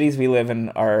 those cities we live in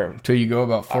are... Until you go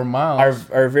about 4 miles.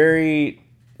 Are very,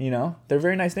 they're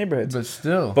very nice neighborhoods. But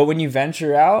still. But when you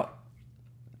venture out,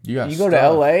 you go to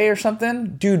LA or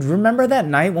something. Dude, remember that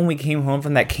night when we came home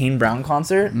from that Kane Brown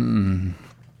concert?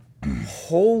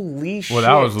 Holy shit. Well,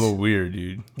 that was a little weird,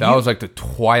 dude. That was like the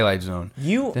Twilight Zone.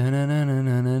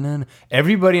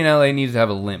 Everybody in LA needs to have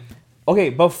a limp. Okay,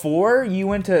 before you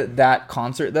went to that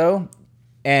concert, though,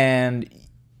 and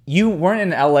you weren't in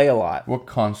LA a lot. What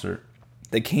concert?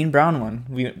 The Kane Brown one.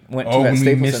 We went to at when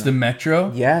Staples we missed Center. the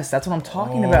Metro? Yes, that's what I'm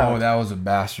talking about. Oh, that was a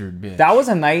bastard bitch. That was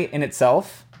a night in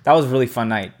itself. That was a really fun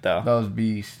night, though. That was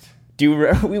beast.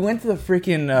 We went to the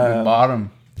freaking... the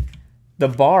bottom. The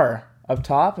bar up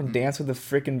top and danced with the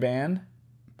freaking band.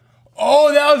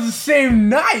 Oh, that was the same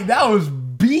night. That was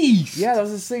beast. Yeah, that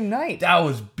was the same night. That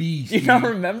was beast. You don't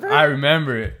remember? I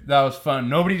remember it. That was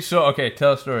fun. Okay,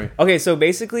 tell a story. Okay, so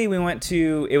basically we went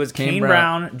to, it was Kane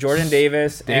Brown, Jordan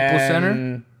Davis, Staples and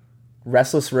Center?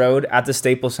 Restless Road at the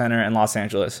Staples Center in Los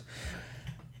Angeles.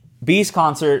 Beast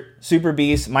concert, super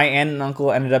beast. My aunt and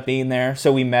uncle ended up being there,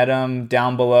 so we met them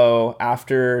down below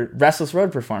after Restless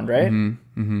Road performed, right?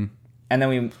 Mm-hmm. And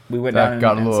then we went down and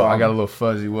saw I got a them. little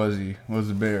fuzzy wuzzy. Was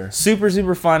the bear? Super,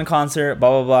 super fun concert, blah,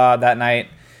 blah, blah, that night.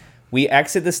 We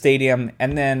exit the stadium,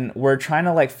 and then we're trying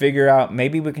to, like, figure out,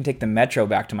 maybe we can take the Metro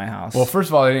back to my house. Well, first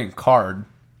of all, they didn't card.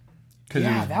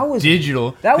 Yeah, it that was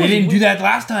digital. that They was didn't do weird. that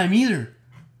last time either.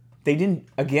 They didn't,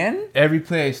 again? Every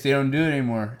place, they don't do it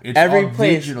anymore. It's Every all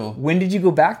place. digital. When did you go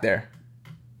back there?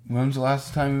 When was the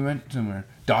last time we went somewhere?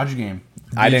 Dodge game.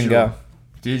 I didn't go.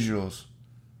 Digitals.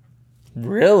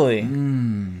 Really?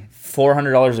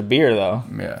 $400 a beer, though.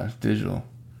 Yeah, it's digital.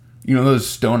 You know those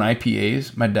Stone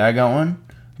IPAs? My dad got one.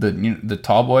 The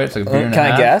tall boy. It's like a beer and a Can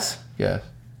half. I guess? Yes.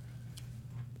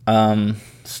 $18.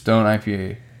 Stone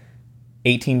IPA.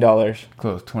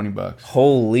 Close. $20.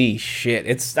 Holy shit!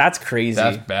 That's crazy.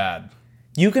 That's bad.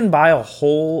 You can buy a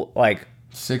whole, like,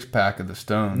 6-pack of the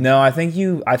Stone. no, I think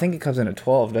it comes in at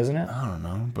 12, doesn't it? I don't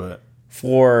know, but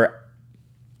For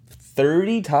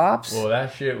 30 tops. well,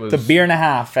 that shit was. The beer and a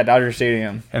half at Dodger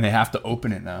Stadium. And they have to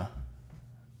open it now.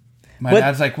 My But-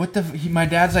 dad's like, what the? My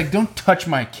dad's like, don't touch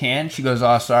my can. She goes,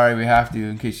 oh, sorry, we have to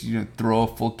in case you don't throw a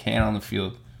full can on the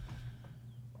field.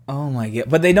 Oh my god!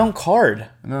 But they don't card.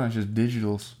 No, it's just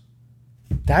digitals.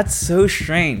 That's so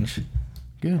strange.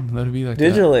 Good, let it be like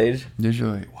Digital age. that.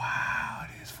 Digital. Wow,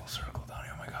 it is full circle down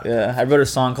here. Oh my god. Yeah, I wrote a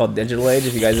song called Digital Age.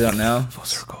 If you guys don't know. Full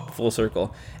circle. Full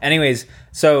circle. Anyways,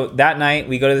 so that night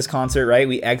we go to this concert, right?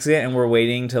 We exit and we're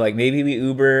waiting to, like, maybe we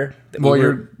Uber. Well,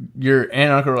 Uber. your aunt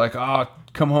and uncle were like, oh,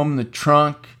 come home in the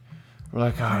trunk. We're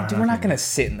like, oh, Dude, we're not gonna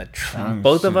sit in the trunk. gonna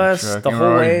Both sit of in us, truck. the And whole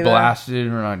we're already way. there.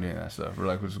 blasted. We're not doing that stuff. We're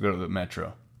like, let's go to the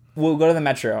Metro. We'll go to the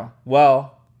Metro.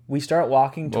 Well, we start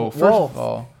walking to. Well, first of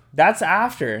all, that's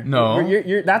after. No.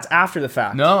 You're that's after the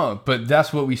fact. no, but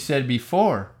that's what we said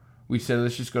before. We said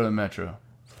let's just go to the Metro.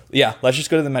 Yeah, let's just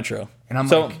go to the Metro. And I'm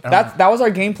so like, that was our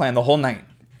game plan the whole night.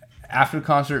 After the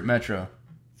concert, Metro.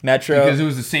 Metro. Because it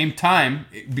was the same time.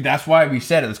 That's why we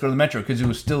said it. Let's go to the Metro. Because it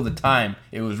was still the time.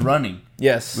 It was running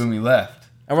Yes. when we left.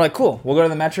 And we're like, cool. We'll go to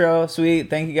the Metro. Sweet.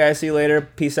 Thank you guys. See you later.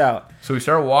 Peace out. So we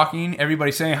started walking.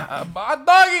 Everybody saying, hot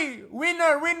doggy,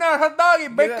 winner, hot doggy,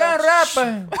 bacon wrap.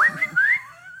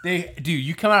 Dude,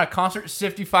 you come out of concert,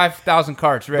 65,000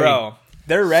 carts ready. Bro,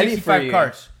 they're ready for 65 you.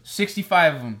 carts.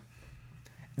 65 of them.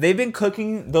 They've been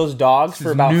cooking those dogs for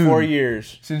Since about noon. 4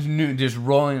 years. Since noon, just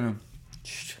rolling them.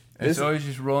 It's always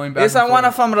just rolling back. This and I want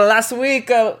forth. from the last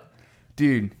week.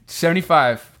 Dude,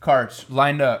 75 carts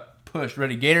lined up, pushed,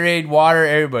 ready. Gatorade, water,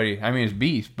 everybody. I mean, it's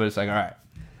beast, but it's like, all right.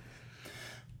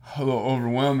 A little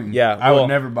overwhelming. Yeah, I well- would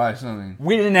never buy something.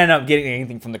 We didn't end up getting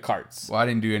anything from the carts. Well, I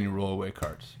didn't do any rollaway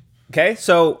carts. Okay,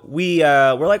 so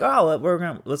we're like,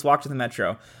 oh, let's walk to the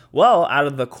Metro. Well, out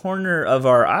of the corner of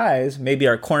our eyes, maybe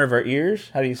our corner of our ears.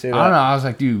 How do you say that? I don't know. I was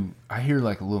like, dude, I hear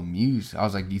like a little muse. I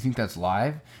was like, do you think that's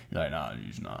live? You're like, nah,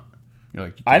 it's not. You're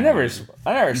like, I never said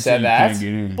you that. can't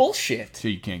get in. Bullshit. So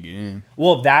you can't get in.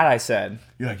 Well, that I said.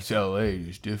 You're like, it's LA,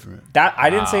 it's different. That I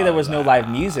didn't say there was no live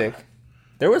music.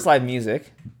 There was live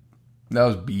music. That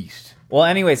was beast. Well,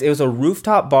 anyways, it was a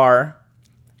rooftop bar,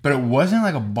 But it wasn't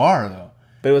like a bar though.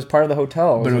 but it was part of the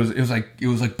hotel. But it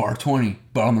was like bar 20,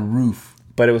 but on the roof.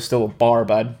 But it was still a bar,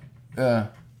 bud.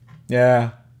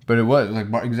 Yeah. But it was like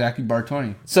exactly bar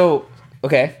 20. So,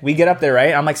 okay, we get up there,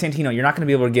 right? I'm like, Santino, you're not going to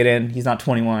be able to get in. He's not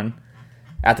 21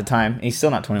 at the time. And he's still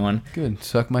not 21. Good.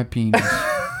 Suck my penis.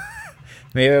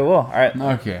 Maybe I will. All right.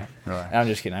 Okay. Right. I'm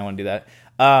just kidding. I won't do that.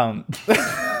 I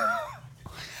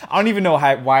don't even know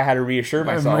why I had to reassure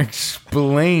myself. I'm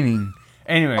explaining.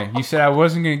 Anyway, you said I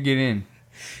wasn't going to get in.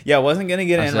 Yeah, I wasn't going to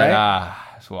get I in, said, right?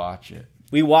 let's watch it.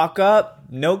 We walk up,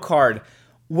 no card.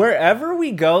 Wherever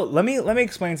we go, let me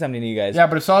explain something to you guys. Yeah,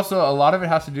 but it's also, a lot of it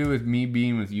has to do with me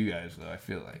being with you guys, though, I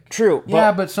feel like. True.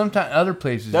 Yeah, but sometimes other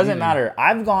places. doesn't either.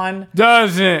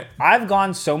 matter. I've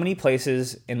gone so many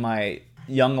places in my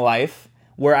young life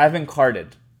where I've been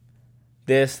carded.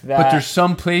 This, that. But there's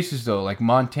some places, though, like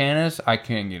Montana's, I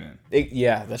can't get in.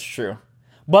 Yeah, that's true.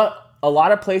 But a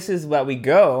lot of places that we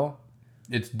go,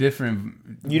 It's different.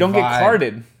 you don't get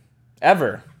carded.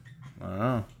 Ever. I don't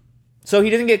know. So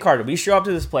he doesn't get carded. We show up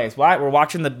to this place. Right? We're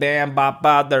watching the band, bop,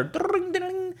 bop.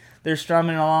 They're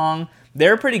strumming along.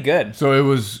 They're pretty good. So it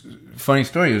was, funny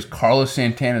story, it was Carlos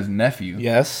Santana's nephew.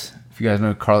 Yes. If you guys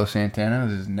know Carlos Santana, it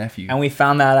was his nephew. And we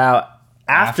found that out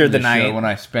after the night. Show, when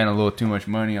I spent a little too much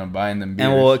money on buying them beers.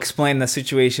 And we'll explain the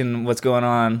situation, what's going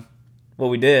on what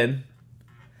we did.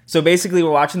 So basically, we're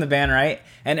watching the band, right?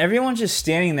 And everyone's just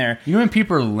standing there. You know when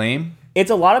people are lame? It's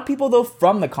a lot of people, though,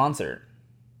 from the concert.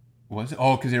 Was it?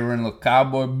 Oh, because they were in little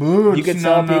cowboy boots. You could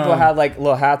tell people had, like,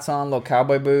 little hats on, little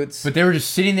cowboy boots. But they were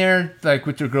just sitting there, like,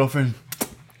 with their girlfriend.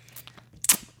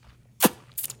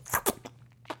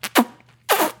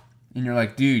 And you're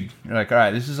like, dude, you're like, all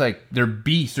right, this is like, they're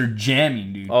beasts, they're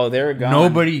jamming, dude. Oh, they were gone.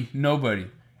 Nobody.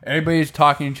 Everybody's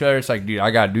talking to each other. It's like, dude, I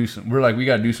gotta do some. We're like, we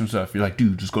gotta do some stuff. You're like,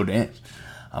 dude, just go dance.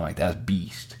 I'm like, that's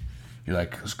beast. You're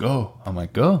like, let's go. I'm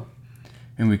like, go.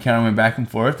 And we kind of went back and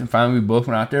forth, and finally we both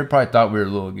went out there. Probably thought we were a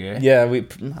little gay. Yeah,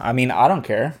 I mean, I don't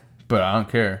care. But I don't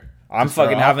care. I'm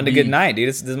fucking having a good night, dude.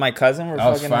 This is my cousin. We're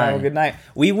fucking having a good night.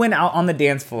 We went out on the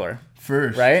dance floor.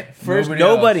 First. Right? First,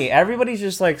 nobody. Everybody's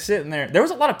just like sitting there. There was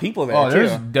a lot of people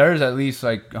there, there's at least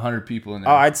like 100 people in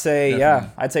there. Oh, I'd say, definitely. Yeah.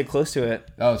 I'd say close to it.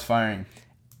 That was firing.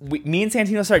 Me and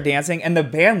Santino started dancing, and the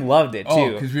band loved it, too.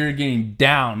 Oh, because we were getting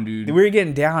down, dude. We were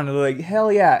getting down, and like,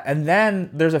 hell yeah. And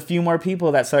then there's a few more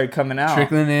people that started coming out.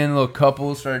 Trickling in, little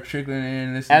couples started trickling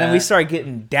in. And then we started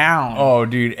getting down. Oh,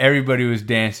 dude, everybody was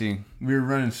dancing. We were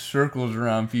running circles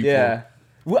around people. Yeah.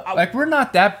 Like, we're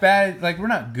not that bad. Like, we're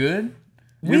not good.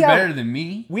 You're better than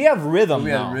me. We have rhythm, We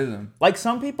have rhythm. Like,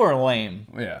 some people are lame.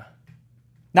 Yeah.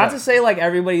 Not to say, like,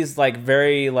 everybody's, like,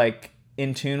 very, like,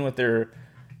 in tune with their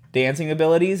dancing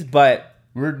abilities, but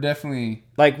we're definitely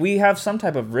like we have some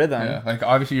type of rhythm. Yeah, like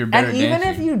obviously you're better. And even dancing.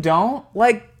 if you don't,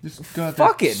 like, just go out there,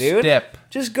 fuck it, dude. Step.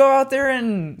 Just go out there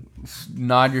and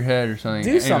nod your head or something.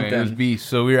 Do something. It was beast.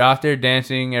 So we were out there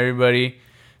dancing, everybody.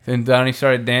 Then Donnie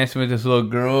started dancing with this little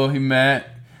girl he met.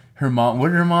 Her mom. What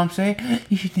did her mom say?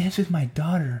 You should dance with my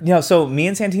daughter. Yeah. So me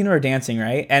and Santino are dancing,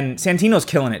 right? And Santino's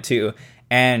killing it too.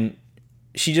 And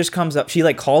she just comes up. She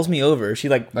like calls me over. She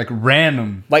like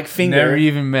random, like fingered. Never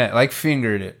even met. Like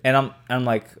fingered it. And I'm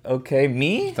like, okay,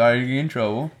 me? Thought you'd get in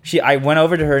trouble. I went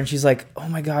over to her and she's like, oh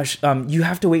my gosh, you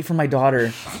have to wait for my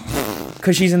daughter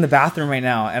because she's in the bathroom right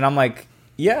now. And I'm like,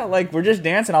 yeah, like we're just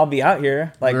dancing. I'll be out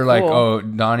here. Like we're cool. Like, oh,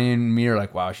 Donnie and me are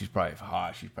like, wow, she's probably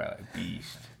hot. She's probably like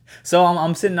beast. So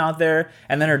I'm sitting out there,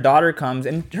 and then her daughter comes,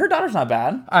 and her daughter's not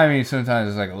bad. I mean, sometimes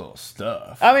it's like a little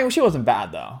stuff. I mean, she wasn't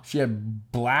bad though. She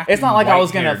had black. It's not like I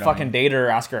was gonna hair, fucking date her or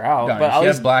ask her out. But she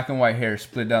had black and white hair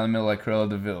split down the middle like Cruella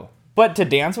de Vil. But to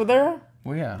dance with her?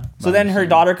 Well, yeah. So then her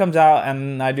daughter comes out,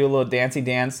 and I do a little dancey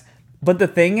dance. But the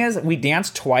thing is, we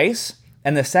danced twice,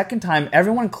 and the second time,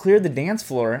 everyone cleared the dance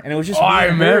floor, and it was just. Oh, I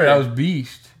remember that was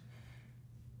beast.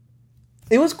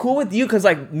 It was cool with you because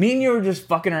like me and you were just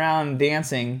fucking around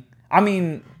dancing. I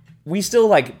mean, we still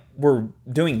like were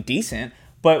doing decent,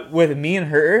 but with me and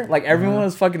her, like everyone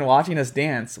was fucking watching us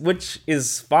dance, which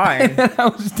is fine. And then I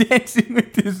was dancing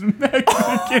with this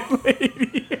Mexican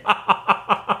lady.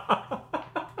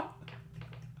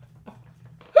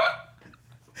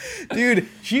 Dude,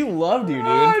 she loved you, dude.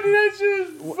 Oh, dude, that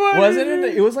shit was funny. Wasn't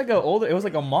it? It was like it was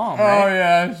like a mom, right? Oh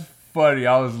yeah, it's funny.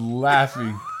 I was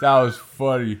laughing. That was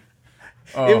funny.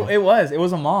 Oh. It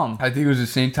was a mom. I think it was the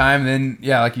same time. Then,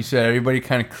 yeah, like you said, everybody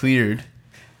kind of cleared.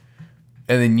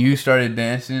 And then you started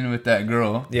dancing with that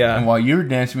girl. Yeah. And while you were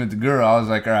dancing with the girl, I was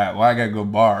like, all right, well, I got to go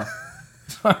bar.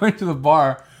 So I went to the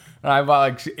bar, and I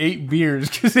bought like 8 beers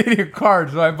because they didn't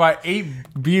card. So I bought 8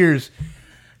 beers.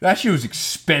 That shit was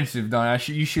expensive, Don.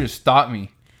 You should have stopped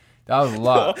me. That was a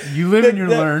lot. You live and you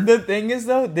learn. The thing is,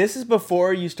 though, this is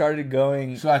before you started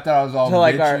going. So I thought I was all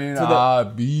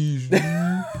bitching. Bees.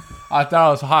 I thought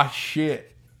it was hot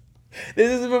shit.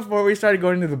 This is before we started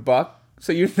going to the Buck,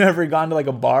 so you've never gone to like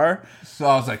a bar. So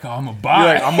I was like, oh, I'm gonna buy.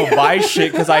 You're like, I'm gonna buy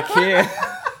shit because I can't.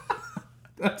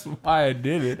 That's why I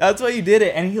did it. That's why you did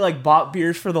it, and he like bought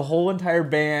beers for the whole entire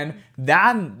band.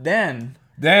 Then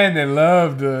they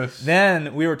loved us.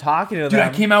 Then we were talking to them. Dude, I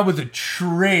came out with a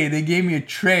tray. They gave me a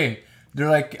tray. They're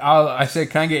like, I said,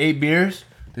 can I get 8 beers?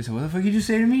 They said, what the fuck did you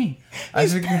say to me? I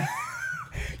said.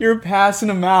 You're passing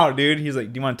them out, dude. He's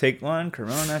like, do you want to take one?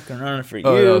 Corona for you.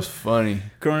 Oh, that was funny.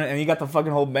 Corona, and you got the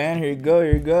fucking whole band. Here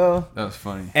you go. That was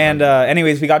funny. And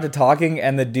anyways, we got to talking,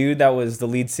 and the dude that was the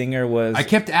lead singer was... I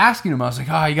kept asking him. I was like,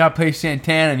 oh, you got to play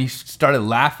Santana. And he started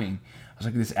laughing. I was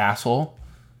like, this asshole.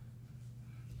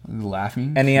 He was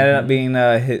laughing. And he ended up being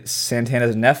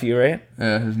Santana's nephew, right?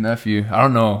 Yeah, his nephew. I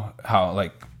don't know how,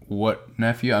 like... What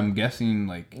nephew? I'm guessing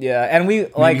like yeah, and we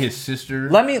like his sister.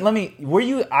 Let me. Were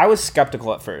you? I was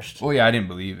skeptical at first. Oh yeah, I didn't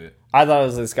believe it. I thought it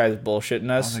was this guy's bullshitting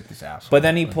us. I was like this asshole. But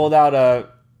then he pulled out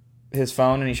his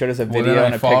phone and he showed us a video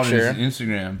and a picture. His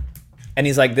Instagram. And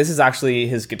he's like, "This is actually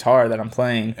his guitar that I'm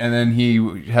playing." And then he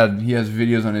has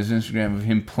videos on his Instagram of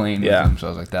him playing with him. So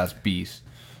I was like, "That's beast."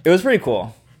 It was pretty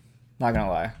cool. Not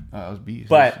gonna lie. Oh, that was beast.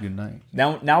 But- That was a good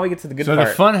night. Now we get to the good So part.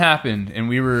 the fun happened, and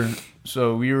we were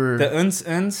The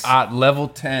uns. at level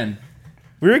 10.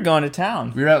 We were going to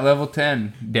town. We were at level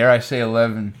 10. Dare I say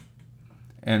 11?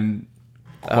 And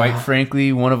quite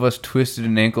frankly, one of us twisted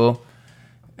an ankle,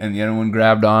 and the other one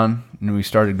grabbed on, and we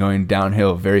started going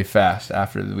downhill very fast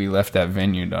after we left that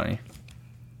venue, Donnie.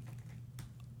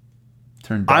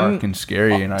 Turned dark and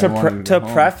scary, and I wanted to go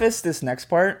home. preface this next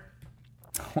part,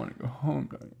 I want to go home,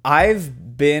 Donnie.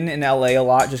 I've been in LA a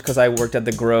lot just because I worked at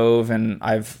the Grove and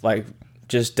I've like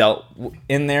just dealt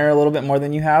in there a little bit more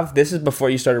than you have. This is before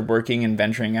you started working and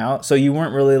venturing out, so you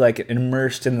weren't really like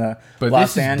immersed in the But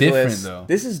Los this is Angeles. different, though.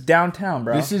 This is downtown,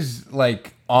 bro. This is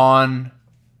like on,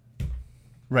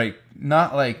 right?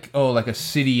 Not like like a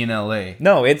city in LA.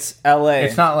 No, it's LA.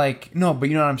 It's not like but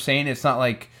you know what I'm saying. It's not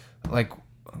like Well,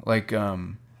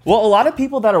 a lot of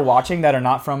people that are watching that are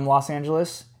not from Los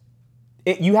Angeles,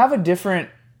 you have a different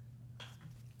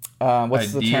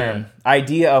what's the Idea. term?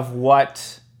 Idea of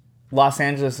what Los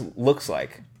Angeles looks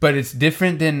like. But it's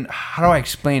different than, how do I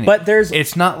explain it? But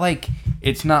it's not like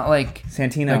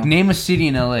Santino. Like, name a city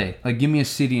in LA. Like, give me a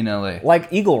city in LA. Like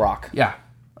Eagle Rock. Yeah.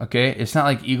 Okay. It's not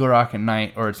like Eagle Rock at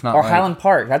night, or it's not Or like Highland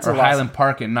Park. That's or a Los- Highland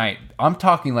Park at night. I'm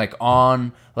talking like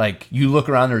you look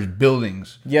around, there's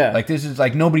buildings. Yeah. Like, this is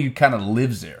like nobody kind of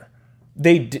lives there.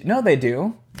 They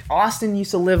do. Austin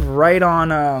used to live right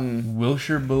on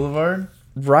Wilshire Boulevard.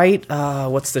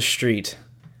 what's the street?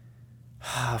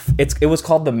 It was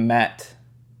called the Met.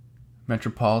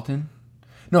 Metropolitan.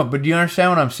 No, but do you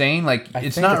understand what I'm saying? Like,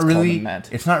 it's think not it's called really the Met.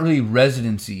 it's not really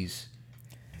residencies.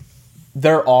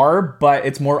 There are, but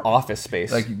it's more office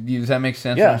space. Like, does that make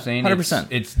sense? Yeah, what I'm saying? 100%.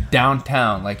 It's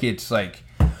downtown. Like, it's like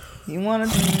you wanted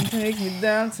to take me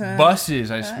downtown.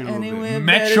 buses. I spit a little anywhere bit.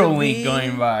 better Metrolink be.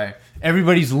 going by.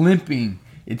 Everybody's limping.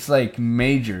 It's like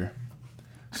major.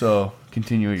 So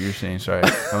continue what you're saying. Sorry,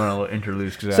 I'm gonna let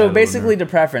interlude because So basically, to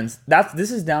preference,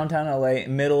 this is downtown LA,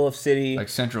 middle of city. like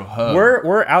central hub.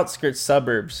 We're outskirts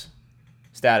suburbs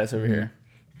status over here.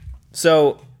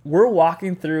 So we're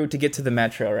walking through to get to the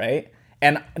metro, right?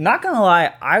 And not gonna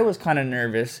lie, I was kind of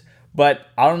nervous, but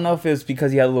I don't know if it was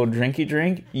because you had a little drinky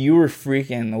drink. You were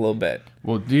freaking a little bit.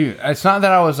 Well, dude, it's not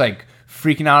that I was like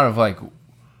freaking out of like.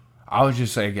 I was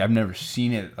just like, I've never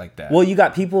seen it like that. Well, you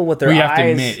got people with their we eyes. have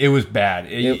to admit, it was bad.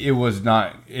 It was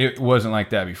not. It wasn't like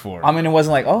that before. I mean, it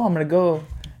wasn't like, oh, I'm gonna go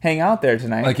hang out there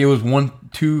tonight. Like, it was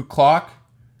 2 o'clock.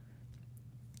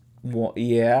 well,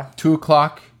 yeah, 2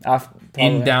 o'clock probably.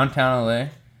 in downtown LA.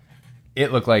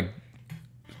 It looked like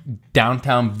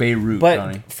downtown Beirut, But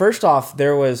Donnie. first off,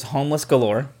 there was homeless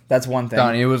galore. That's one thing.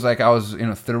 Donnie, it was like I was in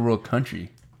a third world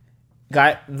country.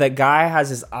 The guy has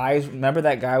his eyes. Remember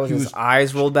that guy with his was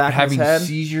eyes rolled back in Having his head,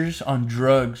 seizures on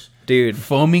drugs, dude.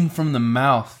 foaming from the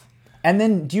mouth. And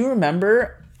then, do you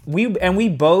remember we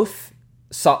both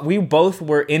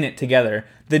were in it together.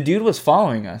 The dude was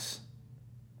following us.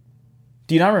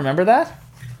 Do you not remember that?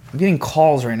 I'm getting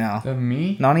calls right now.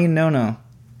 Me? Nani no.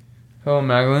 Hello,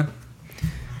 Magdalene.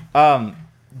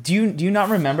 Do you not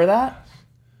remember that?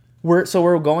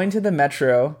 We're going to the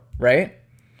metro, right?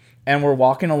 And we're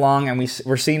walking along and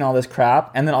we're seeing all this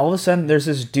crap, and then all of a sudden there's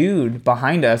this dude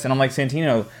behind us, and I'm like,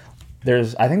 Santino,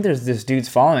 I think there's this dude's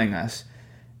following us.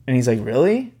 And he's like,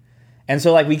 really? And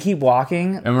so like we keep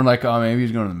walking, And we're like, oh, maybe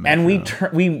he's going to the metro.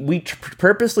 and we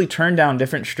purposely turned down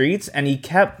different streets, and he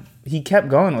kept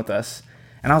going with us.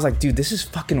 And I was like, dude, this is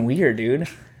fucking weird, dude.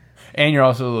 And you're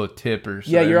also a little tipper. So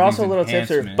Yeah, you're also a little everything's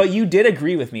tipster, enhancement. but you did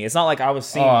agree with me. It's not like I was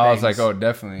seeing I was things. like, oh,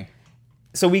 definitely.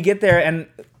 So we get there, and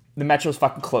the metro's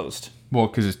fucking closed. Well,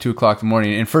 because it's 2 o'clock in the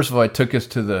morning. And first of all, it took us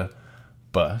to the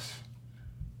bus.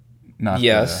 Not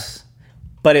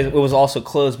But it was also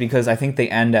closed because I think they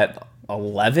end at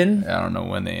 11. I don't know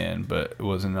when they end, but it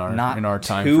was in our Not in our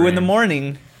time 2 in frame. the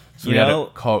morning. So you we had know,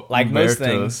 to call like most Ubertos.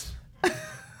 things.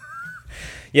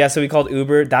 Yeah, so we called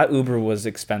Uber. That Uber was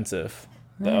expensive,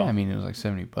 though. Yeah, I mean, it was like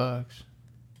 $70.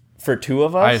 For 2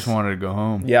 of us. I just wanted to go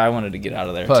home. Yeah, I wanted to get out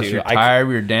of there Plus, too. you're tired.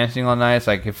 We were dancing all night. It's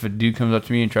like if a dude comes up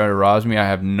to me and try to rouse me, I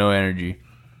have no energy.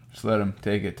 Just let him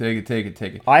take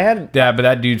it. I had Yeah, but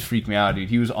that dude freaked me out, dude.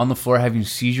 He was on the floor having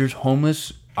seizures,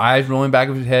 homeless, eyes rolling back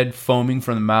of his head, foaming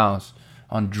from the mouth,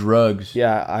 on drugs.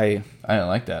 Yeah, I didn't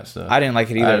like that stuff. I didn't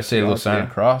like it either. I had to say a be little honest sign with of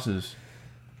you. crosses.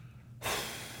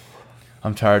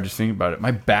 I'm tired just thinking about it.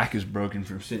 My back is broken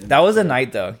from sitting. That was a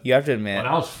night, though. You have to admit.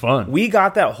 that was fun. We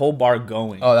got that whole bar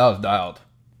going. Oh, that was dialed.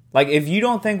 Like, if you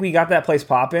don't think we got that place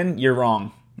popping, you're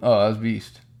wrong. Oh, that was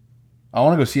beast. I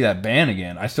want to go see that band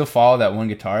again. I still follow that one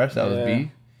guitarist. That was Yeah. beast.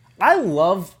 I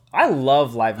love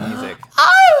live music.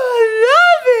 I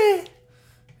love it.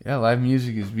 Yeah, live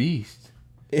music is beast.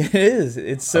 It is.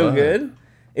 It's so love good.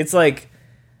 It's like,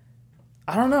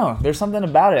 I don't know. There's something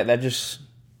about it that just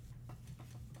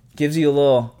gives you a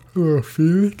little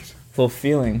feelings. little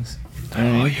feelings.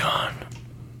 Oh, yawn.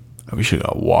 I wish I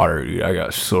got water, dude. I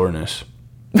got soreness.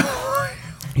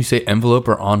 You say envelope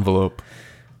or envelope?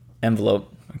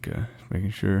 Envelope. Okay,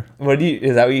 making sure.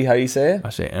 Is that how you say it? I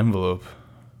say envelope.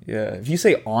 Yeah. If you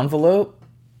say envelope,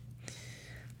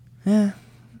 yeah.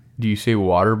 Do you say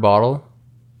water bottle?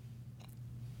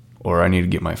 Or I need to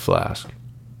get my flask.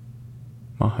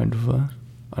 My hydro flask?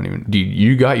 I don't even. Dude,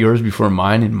 you got yours before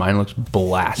mine, and mine looks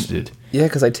blasted. Yeah,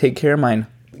 because I take care of mine.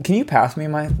 Can you pass me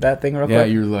that thing real quick? Yeah,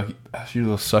 you're lucky. That's your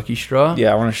little sucky straw.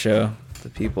 Yeah, I want to show the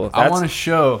people. I want to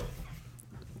show.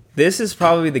 This is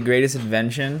probably the greatest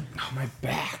invention Oh, my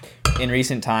back. in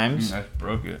recent times. I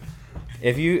broke it.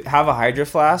 If you have a Hydro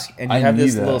Flask and you I have need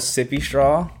this that. little sippy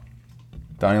straw,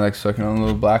 Donnie likes sucking on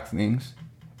little black things.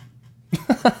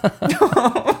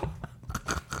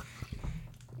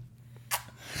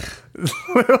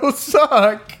 Little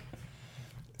suck.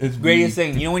 It's greatest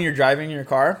thing. You know when you're driving in your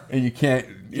car And you can't.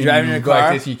 You're driving you your go like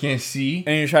car? this, you can't see.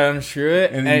 and you try to unscrew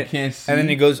it, And then you can't see. and then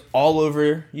it goes all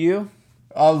over you.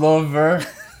 All over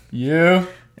you,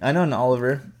 I know an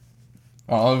Oliver.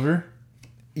 Oliver.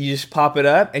 You just pop it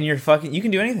up and you're fucking. You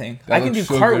can do anything. That I can do looks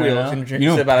so good cartwheels right now. and drink You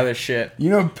know- sip out of this shit. You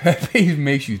know, Pepe's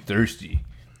makes you thirsty.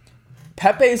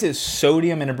 Pepe's is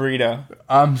sodium in a burrito.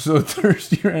 I'm so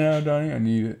thirsty right now, Donnie. I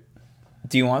need it.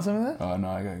 Do you want some of that? Oh no,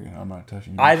 I'm not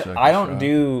touching. I don't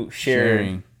do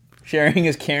sharing. sharing. Sharing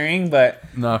is caring, but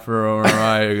Not for a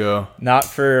while ago. not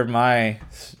for my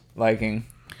liking.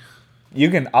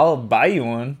 I'll buy you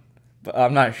one, but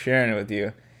I'm not sharing it with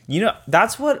you. You know,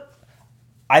 that's what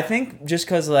I think. Just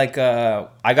because like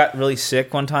I got really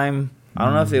sick one time. I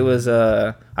don't know if it was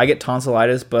I get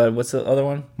tonsillitis, but what's the other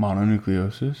one?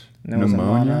 Mononucleosis. No, it wasn't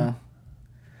mono.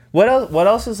 What else? What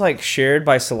else is like shared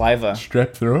by saliva?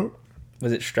 Strep throat.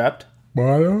 Was it strep?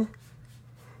 Mono.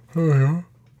 Oh yeah.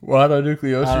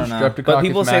 Mononucleosis. I don't know. Streptococcus But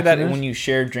people say that maximus. when you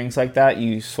share drinks like that,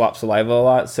 you swap saliva a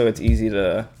lot, so it's easy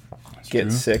to get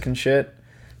true. sick and shit.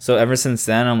 So ever since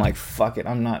then, I'm like, fuck it,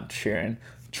 I'm not sharing.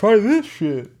 Try this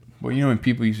shit. Well, you know when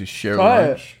people used to share Try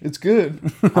lunch. it. It's good.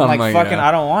 I'm like, like, fucking, yeah.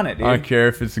 I don't want it, dude. I don't care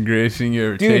if it's the greatest thing you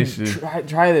ever Dude, tasted.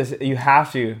 try this. You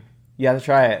have to. You have to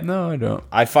try it. No, I don't.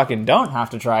 I fucking don't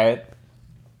have to try it.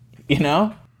 You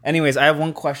know? Anyways, I have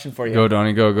one question for you. Go,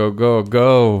 Donnie. Go, go, go,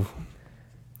 go.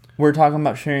 We're talking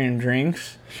about sharing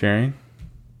drinks. Sharing.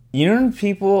 You know when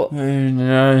people...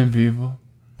 People.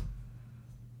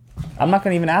 I'm not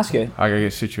going to even ask it. I gotta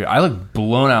get situated. I look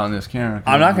blown out in this camera.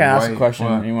 I'm not going to ask a White. question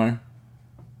What? anymore.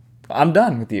 I'm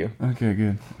done with you. Okay,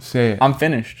 good. Say it. I'm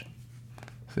finished.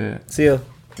 Say it. See you.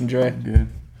 Enjoy. Good.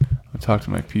 I'll talk to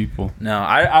my people. No,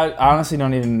 I honestly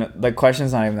don't even... The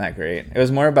question's not even that great. It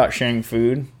was more about sharing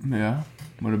food. Yeah.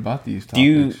 What about these topics? Do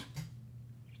you...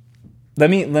 Let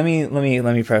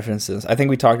me preference this. I think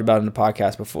we talked about it in the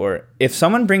podcast before. If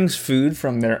someone brings food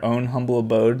from their own humble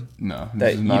abode, No, that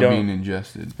this is you not don't- being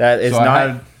ingested. that is So not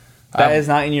I that is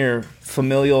not in your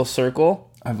familial circle,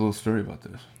 I have a little story about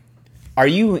this. are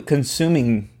you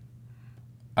consuming?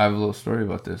 I have a little story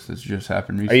about this. This just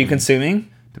happened Are recently. you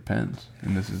consuming? Depends.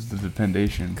 And this is the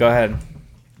dependation. Go ahead.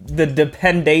 The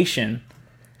dependation.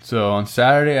 So on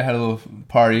Saturday, I had a little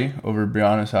party over at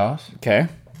Brianna's house. Okay.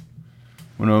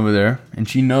 Went over there, and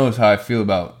she knows how I feel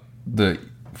about the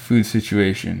food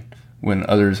situation when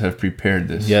others have prepared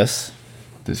this. Yes.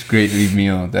 This great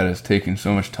meal that has taken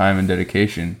so much time and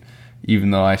dedication, even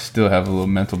though I still have a little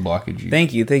mental blockage.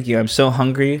 Thank you. I'm so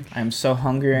hungry. I'm so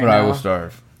hungry right But now. I will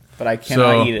starve. But I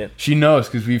cannot eat it. She knows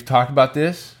because we've talked about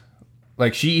this.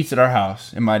 Like, she eats at our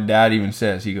house, and my dad even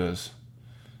says, he goes,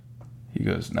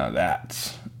 now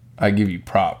that's, I give you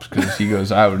props, because he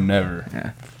goes, I would never.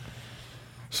 Yeah.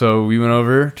 So we went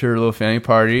over to her little family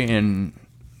party, and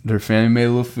their family made a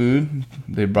little food.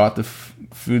 They brought the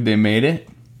food, they made it.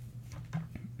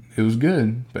 It was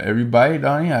good, but every bite,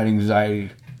 Donnie, I had anxiety.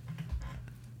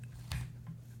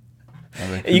 I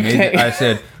was like, You can't- I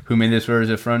said, who made this? Where is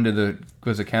it from?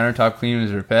 Was the countertop clean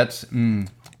as their pets? Good.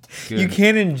 You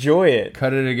can't enjoy it.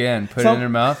 Cut it again. Put it in their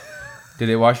mouth. Did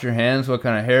they wash their hands? What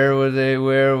kind of hair would they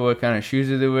wear? What kind of shoes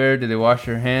did they wear? Did they wash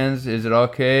their hands? Is it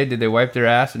okay? Did they wipe their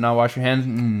ass and not wash their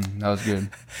hands? That was good.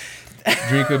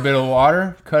 Drink a bit of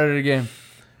water. Cut it again.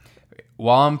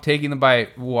 While I'm taking the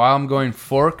bite, while I'm going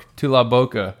fork to la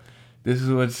boca, this is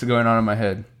what's going on in my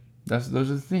head. Those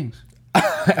are the things.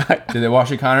 Did they wash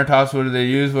the countertops? What did they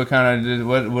use? What kind of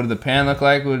what did the pan look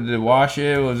like? Did they wash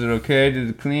it? Was it okay? Did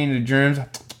it clean the germs?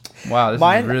 Wow, this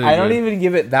Mine, is really I don't good. even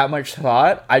give it that much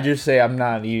thought. I just say I'm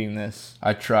not eating this.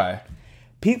 I try.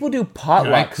 People do I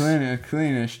potlucks.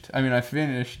 I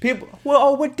finished People. Well,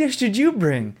 oh, what dish did you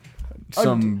bring?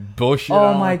 some bullshit.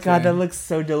 Oh my god, that looks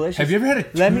so delicious. Have you ever had a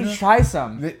tuna? Let me try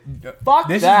some. Fuck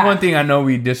This that. is one thing I know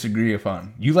we disagree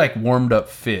upon. You like warmed up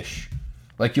fish.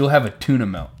 Like you'll have a tuna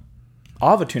melt. I'll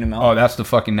have a tuna melt. Oh, that's the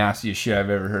fucking nastiest shit I've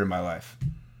ever heard in my life.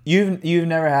 You've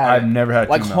never had I've it. never had a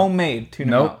like tuna melt. homemade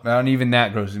tuna Nope, melt. not even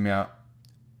that grosses me out.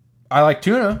 I like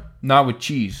tuna, not with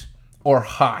cheese or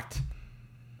hot.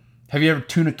 Have you ever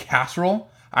tuna casserole?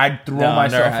 I'd throw No,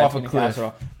 I've never myself had off a tuna cliff.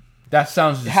 casserole. That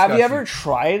sounds disgusting. Have you ever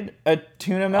tried a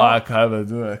tuna melt?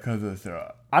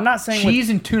 I'm not saying cheese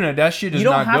and tuna, that shit does you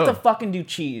don't not have go. to fucking do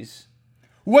cheese.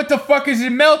 What the fuck is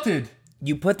it melted?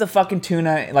 You put the fucking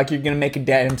tuna like you're gonna make a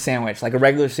damn sandwich, like a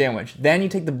regular sandwich. Then you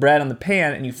take the bread on the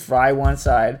pan and you fry one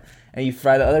side and you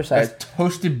fry the other side. That's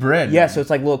toasted bread. Yeah, man. so it's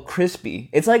like a little crispy.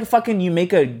 It's like fucking you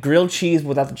make a grilled cheese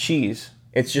without the cheese.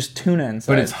 It's just tuna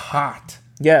inside. But it's hot.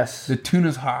 yes. The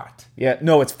tuna's hot. Yeah.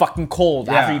 No, it's fucking cold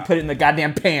after Yeah. you put it in the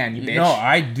goddamn pan. You bitch. No,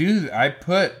 I do. I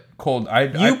put cold.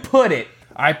 Put it.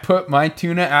 I put my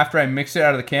tuna after I mix it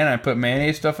out of the can. I put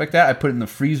mayonnaise, stuff like that. I put it in the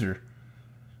freezer,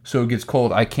 so it gets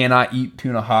cold. I cannot eat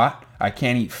tuna hot. I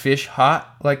can't eat fish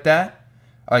hot like that.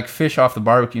 I like fish off the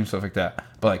barbecue and stuff like that.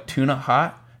 But like tuna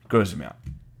hot, grosses me out.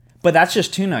 But that's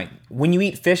just tuna. When you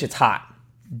eat fish, it's hot.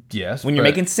 Yes. When you're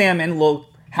making salmon, little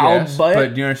yes, halibut.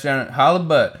 but do you understand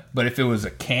halibut? But if it was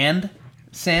a canned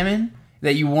salmon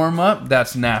that you warm up,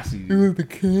 that's nasty. Dude.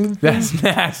 That's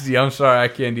nasty. I'm sorry, I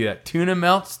can't do that. Tuna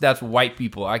melts, that's white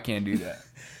people. I can't do that.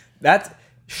 That's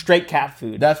straight cat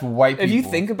food. That's white people. If you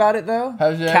think about it, though,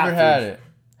 have you cat ever had food. it?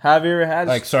 Have you ever had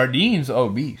Like sardines? Oh,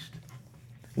 beast.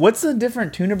 What's the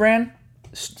different tuna brand?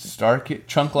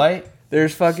 Chunk Light.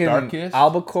 There's fucking Starkiss?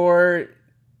 albacore.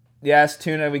 Yes,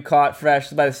 tuna we caught fresh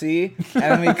by the sea,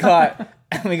 and we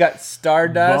got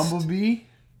Stardust,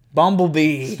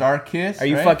 Bumblebee. Starkiss. Are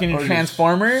you right? fucking Or just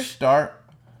Transformers?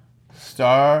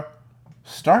 Starkiss.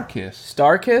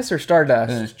 Starkiss or And Stardust?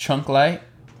 then it's Chunk Light.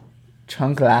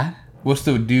 Chunkla. What's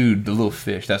the dude, the little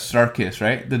fish? That's Starkiss,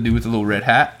 right? The dude with the little red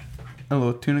hat? The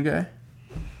little tuna guy?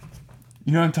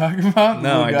 You know what I'm talking about? The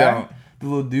No, little I guy? don't. The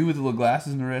little dude with the little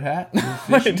glasses and the red hat? The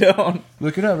little I fishy? don't.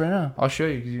 Look it up right now. I'll show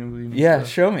you because you don't believe me. Yeah,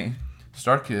 show me.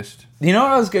 Starkissed. You know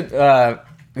what I was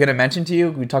gonna mention to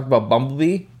you? We talked about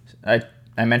Bumblebee. I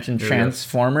mentioned Here we go.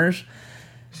 Transformers.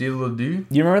 See the little dude?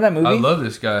 You remember that movie? I love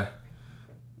this guy.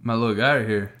 My little guy right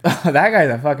here. that guy's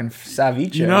a fucking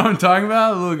Savicho. You know what I'm talking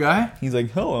about? The little guy? He's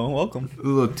like, hello, welcome. The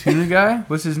little tuna guy?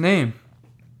 What's his name?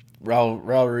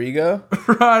 Rodrigo.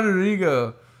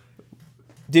 Rodrigo.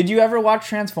 Did you ever watch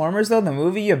Transformers though? The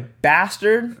movie, you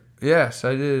bastard. Yes,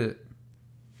 I did it.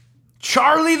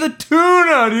 Charlie the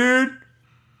tuna, dude.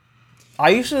 I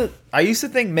used to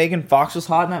think Megan Fox was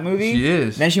hot in that movie. She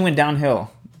is. Then she went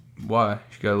downhill. Why?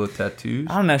 She got little tattoos?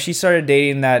 I don't know. She started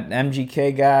dating that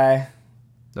MGK guy.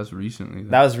 That's recently.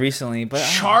 That was recently, but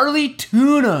Charlie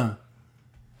Tuna.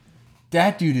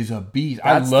 That dude is a beast.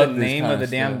 that's I love the this name kind of the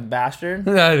stuff. damn bastard.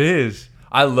 That is.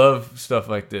 I love stuff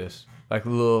like this. Like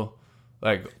little,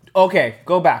 like, Okay,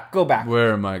 go back.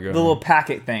 where am I going? The little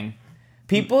packet thing.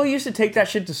 People used to take that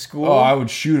shit to school. Oh, I would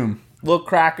shoot him. Little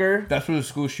cracker. That's where the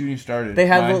school shooting started. They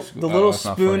had My the school- little that's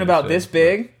not spoon funny to about say. this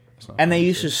big, That's not and they funny to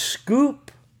used to say.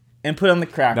 scoop and put on the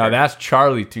cracker. Now that's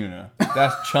Charlie Tuna.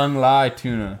 That's Chung Lai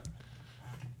Tuna.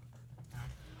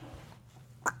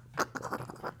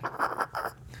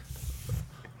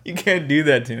 You can't do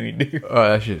that to me, dude. Oh,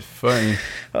 that shit's funny.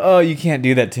 Oh, you can't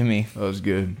do that to me. That was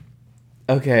good.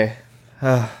 Okay.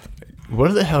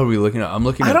 What the hell are we looking at? I'm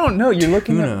looking at I don't know. You're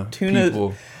looking tuna at tuna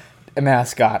people.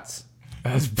 mascots.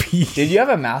 That's beast. Did you have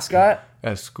a mascot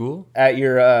At school? at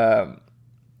your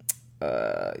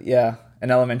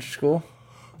in elementary school?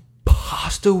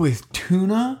 Pasta with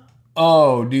tuna?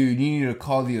 Oh, dude, you need to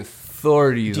call the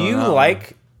authorities. Do on you that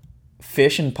like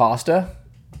fish and pasta?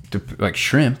 one. Like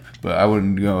shrimp? But I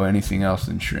wouldn't go anything else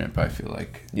than shrimp. I feel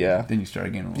like. Yeah. Then you start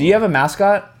getting. A little, Do you have a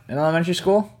mascot in elementary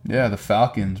school? Yeah, the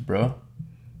Falcons, bro.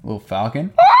 Little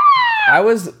Falcon. I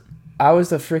was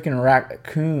the freaking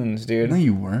raccoons, No, dude.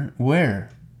 you weren't. Where?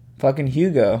 Fucking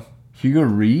Hugo. Hugo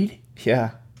Reed.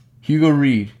 Yeah. Hugo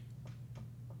Reed.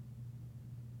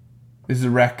 This is the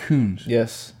raccoons.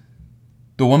 Yes.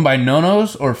 The one by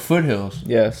Nono's or Foothills?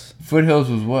 Yes. Foothills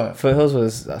was what? Foothills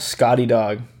was a Scotty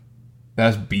dog.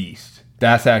 That's beast.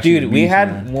 That's actually Dude, beast,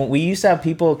 man. we used to have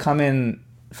people come in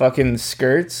fucking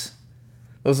skirts.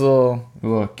 Those little A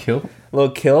little kilt.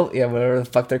 kilt, yeah, whatever the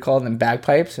fuck they're called, and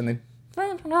bagpipes, and then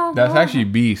That's actually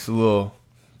beast. A little.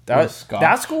 little Scotch.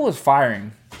 that school was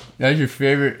firing. That was your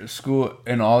favorite school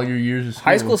in all your years of school?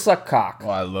 High school sucked cock. Oh,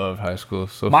 I loved high school.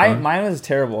 So Mine fun. was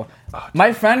terrible.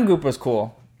 My friend group was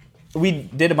cool. we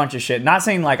did a bunch of shit. Not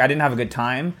saying like I didn't have a good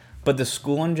time, but the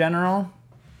school in general,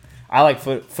 I like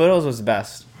Foothills was the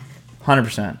best.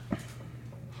 100%.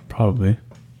 Probably.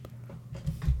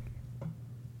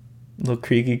 Little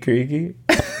creaky.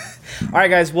 All right,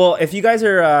 guys. Well, if you guys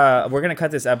are, we're gonna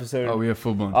cut this episode. Oh, we have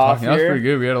full blown off talking. That was here. pretty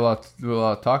good. We had a lot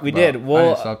to talk We about. did. Well, I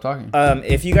didn't stop talking.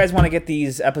 If you guys want to get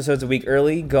these episodes a week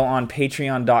early, go on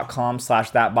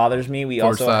patreon.com/thatbothersme. We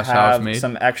also have /housemate.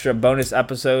 some extra bonus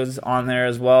episodes on there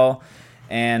as well.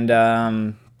 And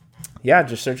yeah,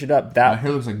 just search it up. My That hair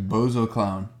looks like Bozo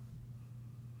Clown.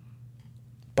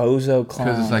 Bozo Clown.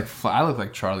 Because it's like, I look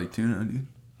like Charlie Tuna, dude.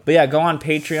 But yeah, go on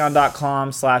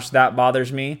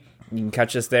patreon.com/thatbothersme. You can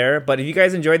catch us there. But if you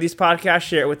guys enjoyed these podcasts,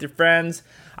 share it with your friends.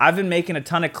 I've been making a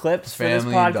ton of clips for this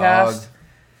Family, podcast dog.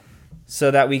 so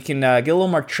that we can get a little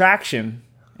more traction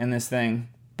in this thing.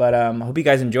 But I hope you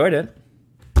guys enjoyed it.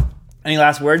 Any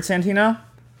last words, Santino?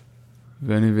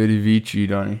 Veni Vidi Vici,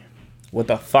 Donnie. What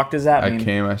the fuck does that I mean?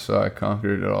 came, I saw, I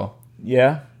conquered it all.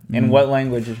 Yeah? In what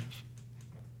language?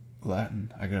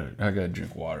 Latin. I gotta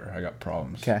drink water. I got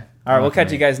problems. Okay. All right, we'll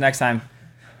catch you guys next time.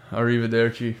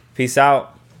 Arrivederci. Peace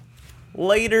out.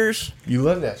 Laters. You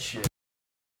love that shit.